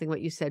ask you something,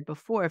 what you said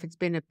before. If it's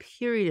been a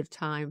period of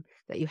time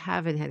that you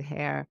haven't had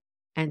hair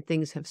and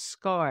things have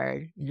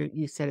scarred,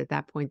 you said at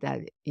that point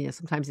that,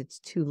 sometimes it's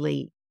too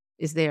late.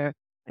 Is there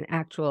an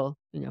actual,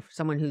 for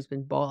someone who's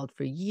been bald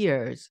for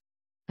years?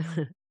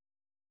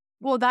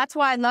 Well, that's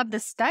why I love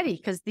this study,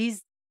 because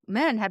these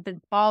men have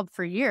been bald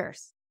for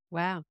years.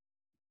 Wow.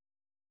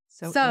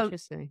 So So,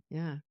 interesting.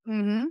 Yeah.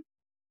 mhm.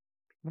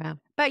 Wow.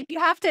 But you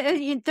have to,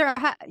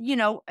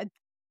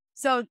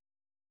 so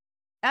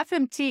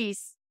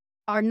FMTs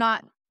are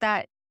not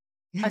that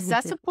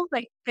accessible.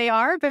 They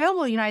are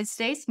available in the United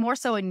States, more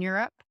so in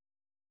Europe,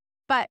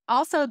 but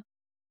also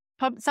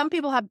some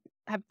people have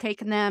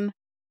taken them,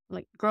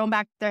 like grown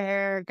back their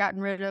hair, gotten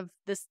rid of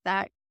this,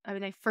 that. I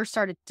mean, they first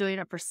started doing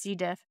it for C.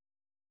 diff.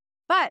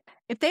 But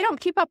if they don't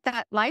keep up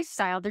that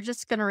lifestyle, they're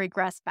just going to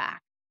regress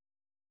back.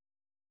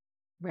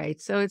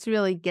 Right. So it's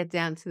really get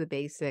down to the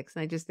basics.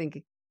 And I just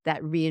think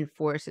that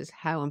reinforces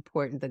how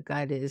important the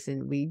gut is.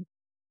 And we,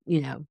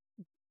 you know,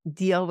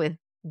 deal with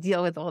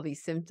deal with all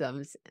these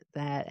symptoms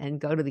that and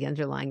go to the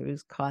underlying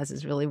root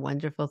causes, really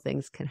wonderful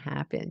things can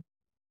happen.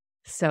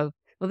 So,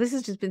 well, this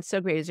has just been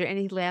so great. Is there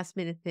any last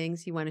minute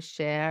things you want to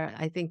share?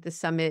 I think the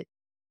summit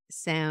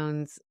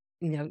sounds,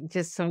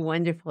 just so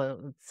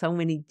wonderful. So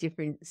many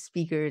different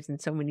speakers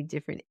and so many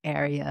different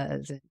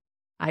areas. And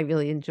I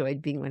really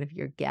enjoyed being one of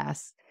your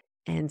guests.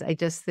 And I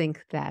just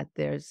think that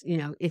there's,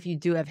 if you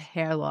do have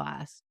hair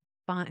loss,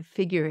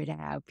 figure it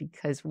out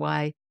because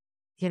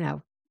you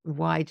know,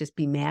 why just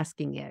be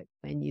masking it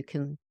when you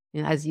can,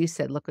 as you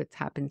said, look what's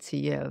happened to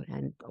you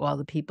and all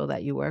the people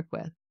that you work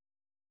with.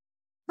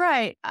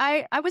 Right.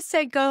 I would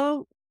say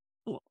go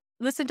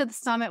listen to the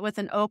summit with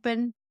an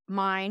open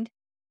mind.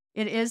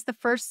 It is the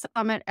first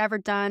summit ever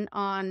done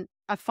on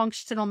a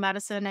functional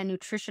medicine and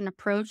nutrition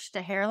approach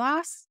to hair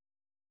loss.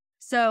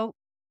 So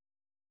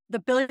the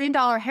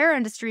billion-dollar hair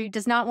industry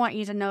does not want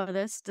you to know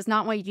this, does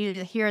not want you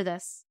to hear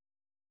this.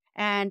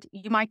 And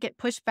you might get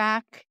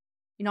pushback.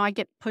 I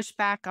get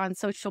pushback on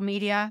social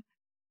media,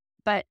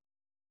 but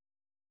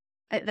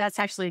that's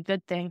actually a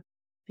good thing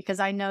because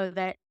I know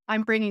that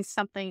I'm bringing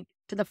something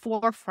to the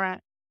forefront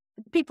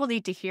that people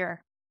need to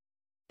hear.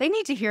 They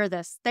need to hear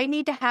this. They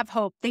need to have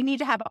hope. They need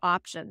to have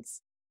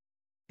options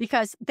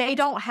because they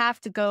don't have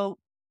to go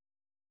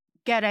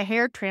get a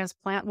hair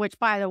transplant, which,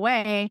 by the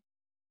way,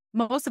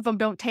 most of them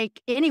don't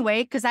take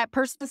anyway because that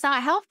person's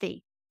not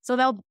healthy. So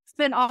they'll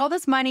spend all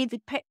this money,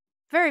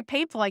 very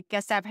painful, I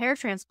guess, to have hair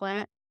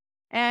transplant.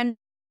 And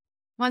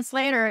months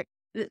later,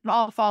 it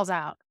all falls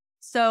out.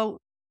 So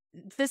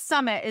this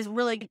summit is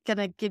really going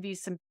to give you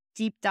some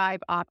deep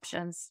dive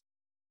options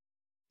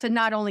to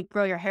not only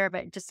grow your hair,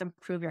 but just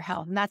improve your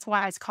health. And that's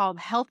why it's called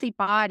Healthy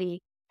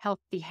Body,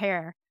 Healthy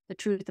Hair, the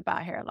truth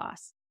about hair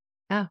loss.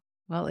 Oh,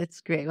 well,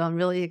 it's great. Well, I'm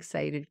really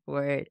excited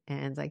for it.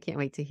 And I can't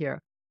wait to hear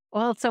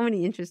so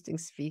many interesting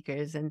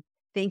speakers. And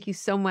thank you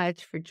so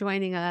much for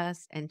joining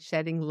us and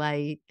shedding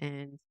light.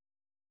 And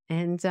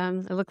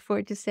I look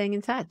forward to staying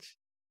in touch.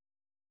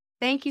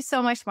 Thank you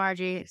so much,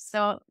 Margie. It's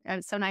so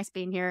nice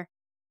being here.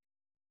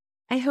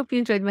 I hope you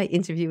enjoyed my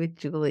interview with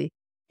Julie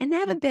and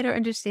have a better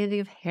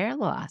understanding of hair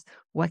loss,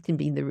 what can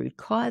be the root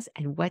cause,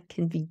 and what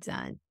can be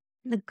done.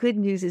 And the good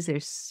news is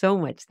there's so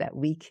much that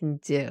we can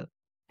do.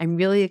 I'm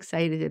really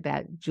excited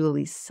about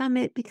Julie's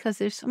summit because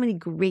there's so many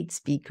great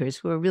speakers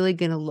who are really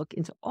going to look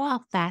into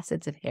all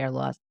facets of hair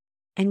loss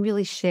and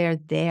really share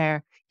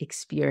their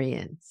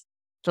experience.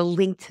 The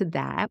link to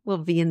that will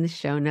be in the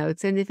show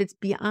notes. And if it's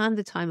beyond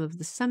the time of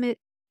the summit,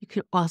 you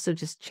can also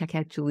just check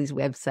out Julie's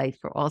website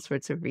for all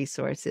sorts of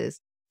resources.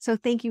 So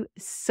thank you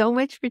so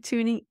much for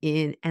tuning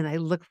in, and I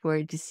look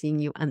forward to seeing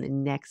you on the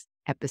next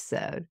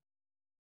episode.